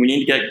 We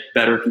need to get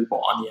better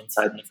people on the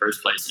inside in the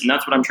first place. And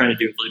that's what I'm trying to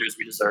do with Leaders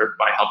We Deserve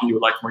by helping you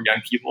elect more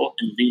young people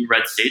in lean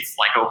red states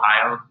like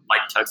Ohio,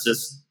 like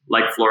Texas,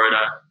 like Florida,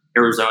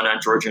 Arizona,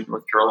 Georgia,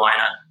 North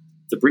Carolina,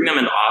 to bring them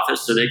into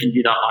office so they can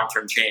be that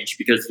long-term change.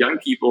 Because young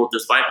people,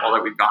 despite all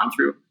that we've gone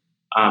through,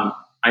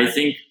 I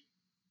think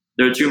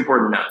there are two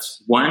important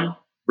notes. One,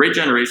 great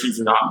generations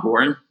are not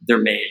born, they're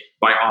made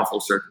by awful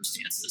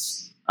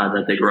circumstances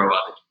that they grow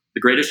up in.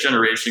 The greatest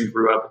generation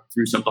grew up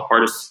through some of the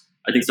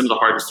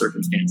hardest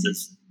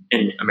circumstances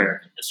in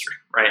American history,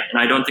 right?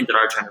 And I don't think that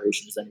our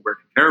generation is anywhere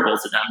comparable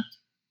to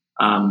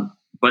them.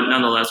 But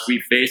nonetheless,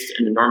 we faced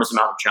an enormous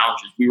amount of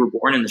challenges. We were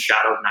born in the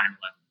shadow of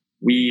 9/11.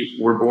 We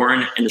were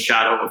born in the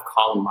shadow of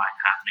Columbine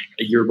happening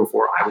a year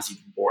before I was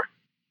even born.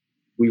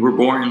 We were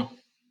born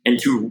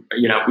into,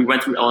 we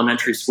went through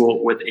elementary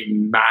school with a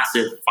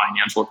massive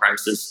financial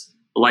crisis,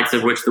 the likes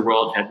of which the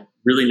world had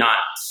really not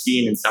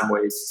seen in some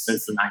ways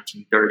since the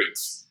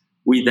 1930s.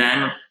 We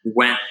then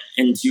went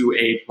into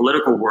a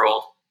political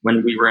world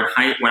when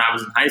I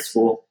was in high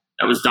school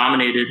that was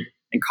dominated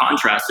and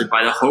contrasted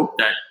by the hope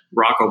that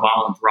Barack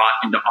Obama brought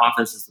into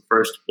office as the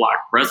first Black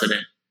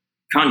president,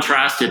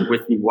 contrasted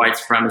with the white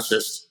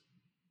supremacist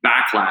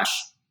backlash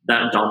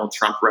that Donald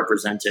Trump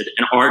represented.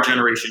 And our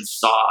generation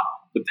saw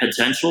the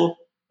potential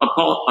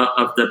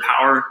of the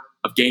power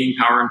of gaining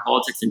power in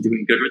politics and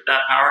doing good with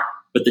that power,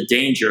 but the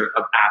danger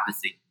of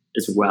apathy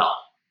as well.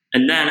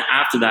 And then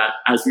after that,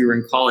 as we were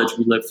in college,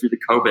 we lived through the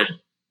COVID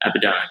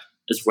epidemic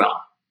as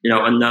well.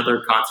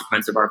 Another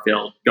consequence of our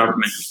failed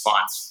government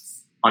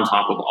response on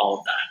top of all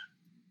of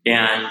that.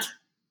 And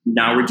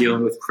now we're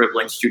dealing with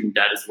crippling student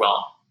debt as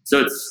well.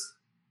 So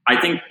I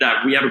think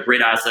that we have a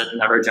great asset in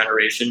that our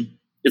generation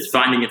is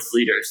finding its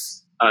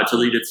leaders to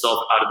lead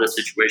itself out of this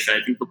situation.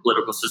 I think the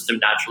political system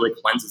naturally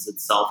cleanses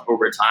itself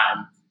over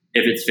time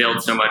if it's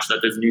failed so much that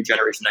there's a new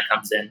generation that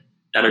comes in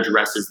that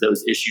addresses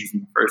those issues in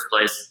the first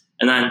place.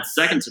 And then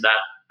second to that,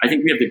 I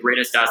think we have the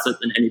greatest asset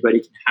that anybody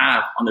can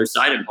have on their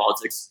side in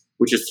politics,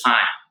 which is time.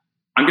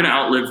 I'm going to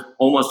outlive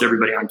almost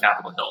everybody on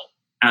Capitol Hill,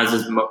 as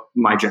is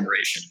my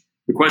generation.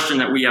 The question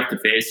that we have to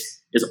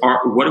face is,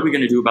 what are we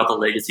going to do about the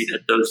legacy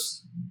that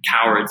those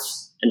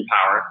cowards in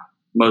power,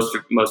 most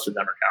of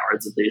them are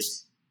cowards at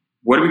least,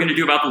 what are we going to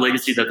do about the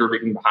legacy that they're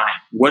leaving behind?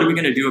 What are we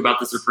going to do about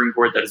the Supreme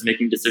Court that is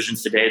making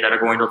decisions today that are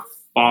going to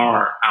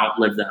far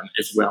outlive them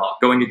as well,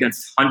 going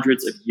against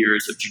hundreds of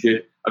years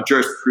of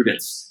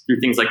jurisprudence through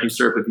things like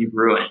Usurpa v.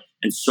 Bruin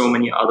and so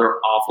many other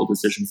awful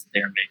decisions that they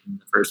are making in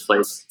the first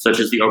place, such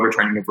as the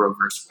overturning of Roe v.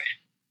 Wade?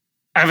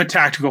 I have a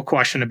tactical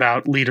question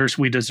about Leaders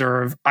We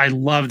Deserve. I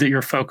love that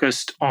you're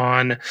focused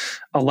on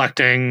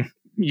electing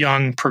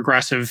young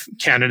progressive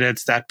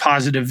candidates. That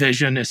positive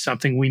vision is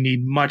something we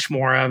need much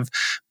more of.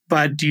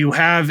 But do you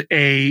have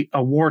a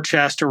war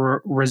chest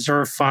or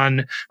reserve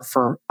fund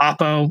for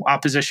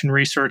opposition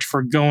research,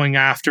 for going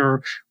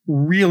after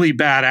really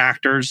bad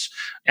actors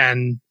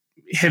and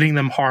hitting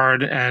them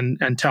hard and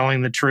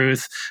telling the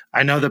truth?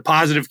 I know that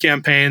positive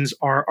campaigns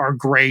are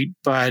great,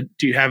 but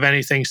do you have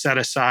anything set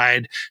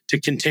aside to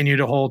continue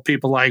to hold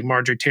people like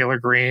Marjorie Taylor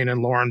Greene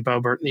and Lauren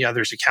Boebert and the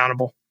others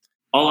accountable?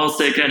 All I'll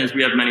say, Ken, is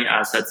we have many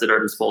assets at our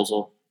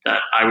disposal that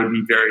I would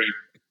be very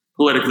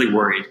politically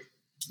worried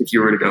if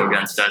you were to go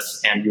against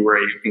us and you were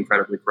an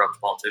incredibly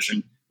corrupt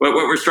politician. But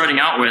what we're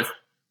starting out with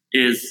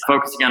is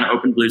focusing on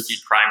open blue seat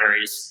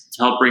primaries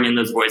to help bring in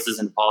those voices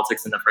into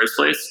politics in the first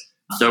place.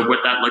 So what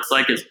that looks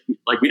like is,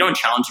 we don't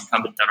challenge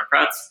incumbent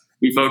Democrats.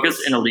 We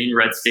focus in a lean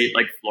red state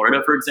like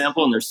Florida, for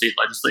example, in their state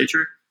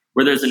legislature,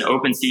 where there's an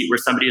open seat where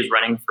somebody is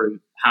running for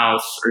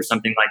House or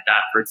something like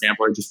that, for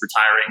example, or just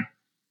retiring.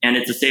 And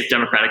it's a safe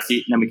Democratic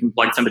seat, and then we can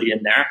plug somebody in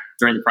there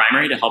during the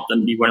primary to help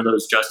them be one of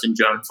those Justin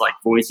Jones-like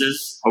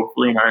voices,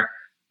 hopefully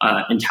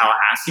in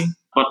Tallahassee.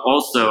 But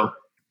also,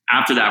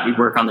 after that, we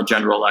work on the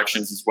general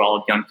elections as well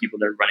of young people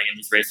that are running in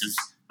these races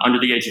under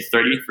the age of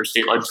 30 for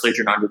state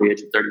legislature and under the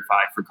age of 35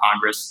 for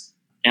Congress.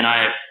 And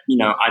I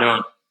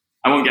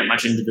won't get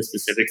much into the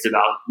specifics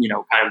about,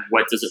 kind of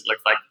what does it look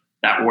like,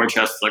 that war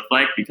chest look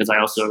like, because I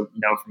also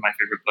know from my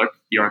favorite book,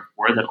 The Art of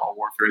War, that all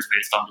warfare is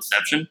based on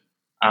deception.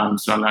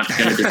 So I'm not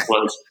going to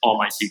disclose all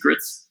my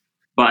secrets,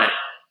 but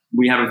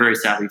we have a very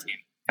savvy team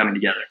coming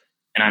together.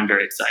 And I'm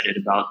very excited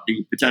about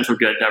the potential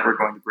good that we're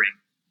going to bring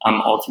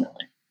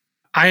ultimately.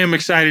 I am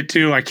excited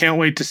too. I can't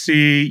wait to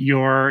see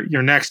your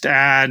next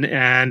ad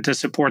and to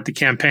support the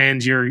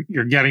campaigns you're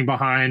getting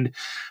behind.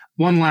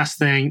 One last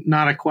thing,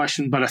 not a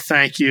question, but a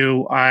thank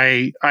you.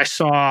 I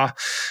saw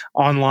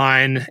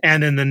online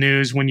and in the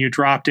news when you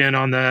dropped in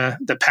on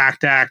the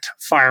PACT Act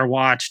Fire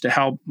Watch to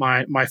help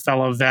my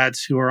fellow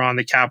vets who are on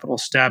the Capitol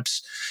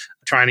steps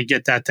trying to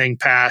get that thing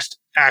passed.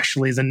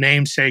 actually the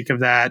namesake of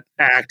that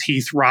act.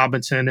 Heath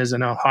Robinson is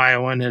an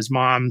Ohioan. His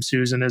mom,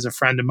 Susan, is a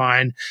friend of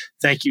mine.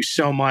 Thank you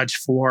so much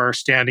for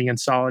standing in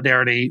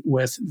solidarity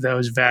with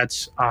those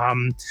vets.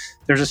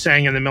 There's a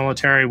saying in the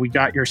military, we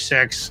got your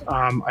six.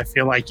 I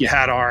feel like you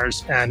had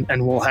ours,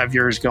 and we'll have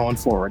yours going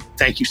forward.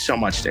 Thank you so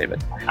much,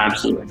 David.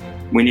 Absolutely.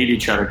 We need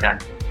each other, Ken.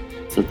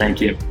 So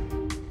thank you.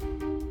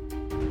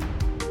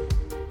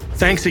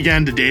 Thanks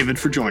again to David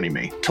for joining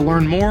me. To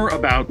learn more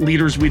about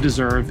Leaders We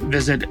Deserve,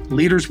 visit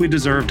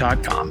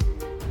leaderswedeserve.com.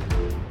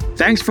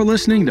 Thanks for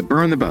listening to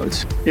Burn the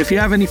Boats. If you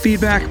have any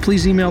feedback,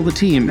 please email the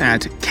team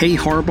at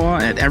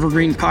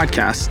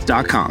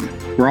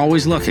kharbaugh@evergreenpodcasts.com. We're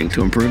always looking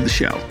to improve the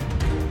show.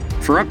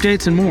 For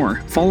updates and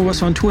more, follow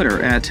us on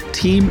Twitter at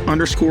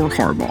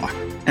 @team_Harbaugh.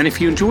 And if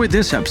you enjoyed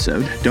this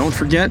episode, don't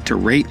forget to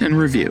rate and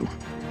review.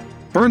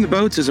 Burn the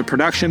Boats is a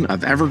production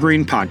of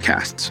Evergreen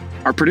Podcasts.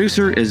 Our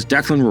producer is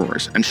Declan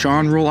Roars, and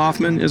Sean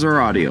Rule-Hoffman is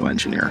our audio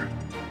engineer.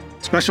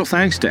 Special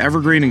thanks to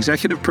Evergreen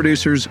executive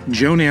producers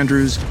Joan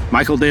Andrews,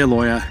 Michael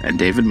DeAloia, and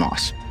David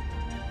Moss.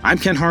 I'm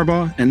Ken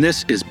Harbaugh, and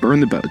this is Burn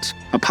the Boats,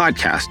 a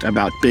podcast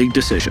about big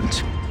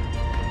decisions.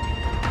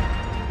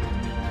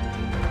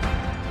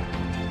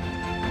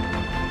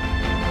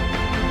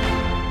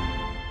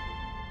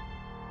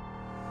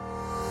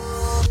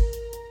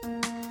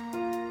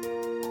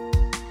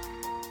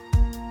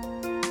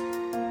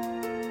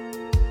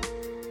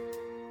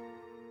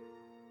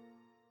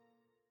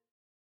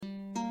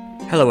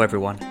 Hello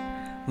everyone,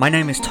 my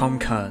name is Tom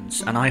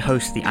Kearns and I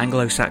host the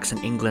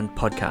Anglo-Saxon England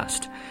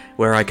podcast,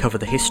 where I cover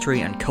the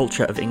history and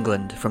culture of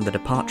England from the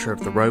departure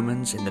of the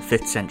Romans in the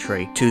 5th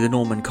century to the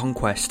Norman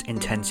conquest in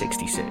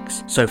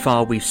 1066. So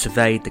far we've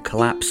surveyed the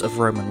collapse of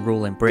Roman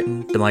rule in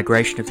Britain, the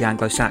migration of the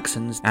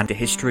Anglo-Saxons, and the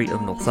history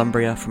of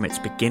Northumbria from its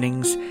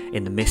beginnings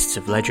in the mists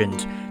of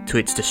legend to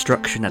its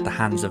destruction at the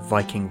hands of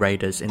Viking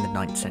raiders in the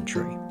 9th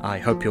century. I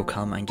hope you'll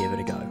come and give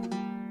it a go.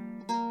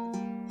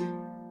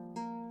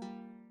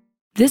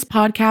 This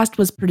podcast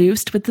was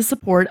produced with the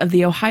support of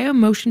the Ohio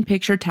Motion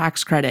Picture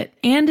Tax Credit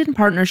and in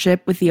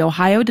partnership with the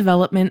Ohio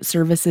Development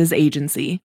Services Agency.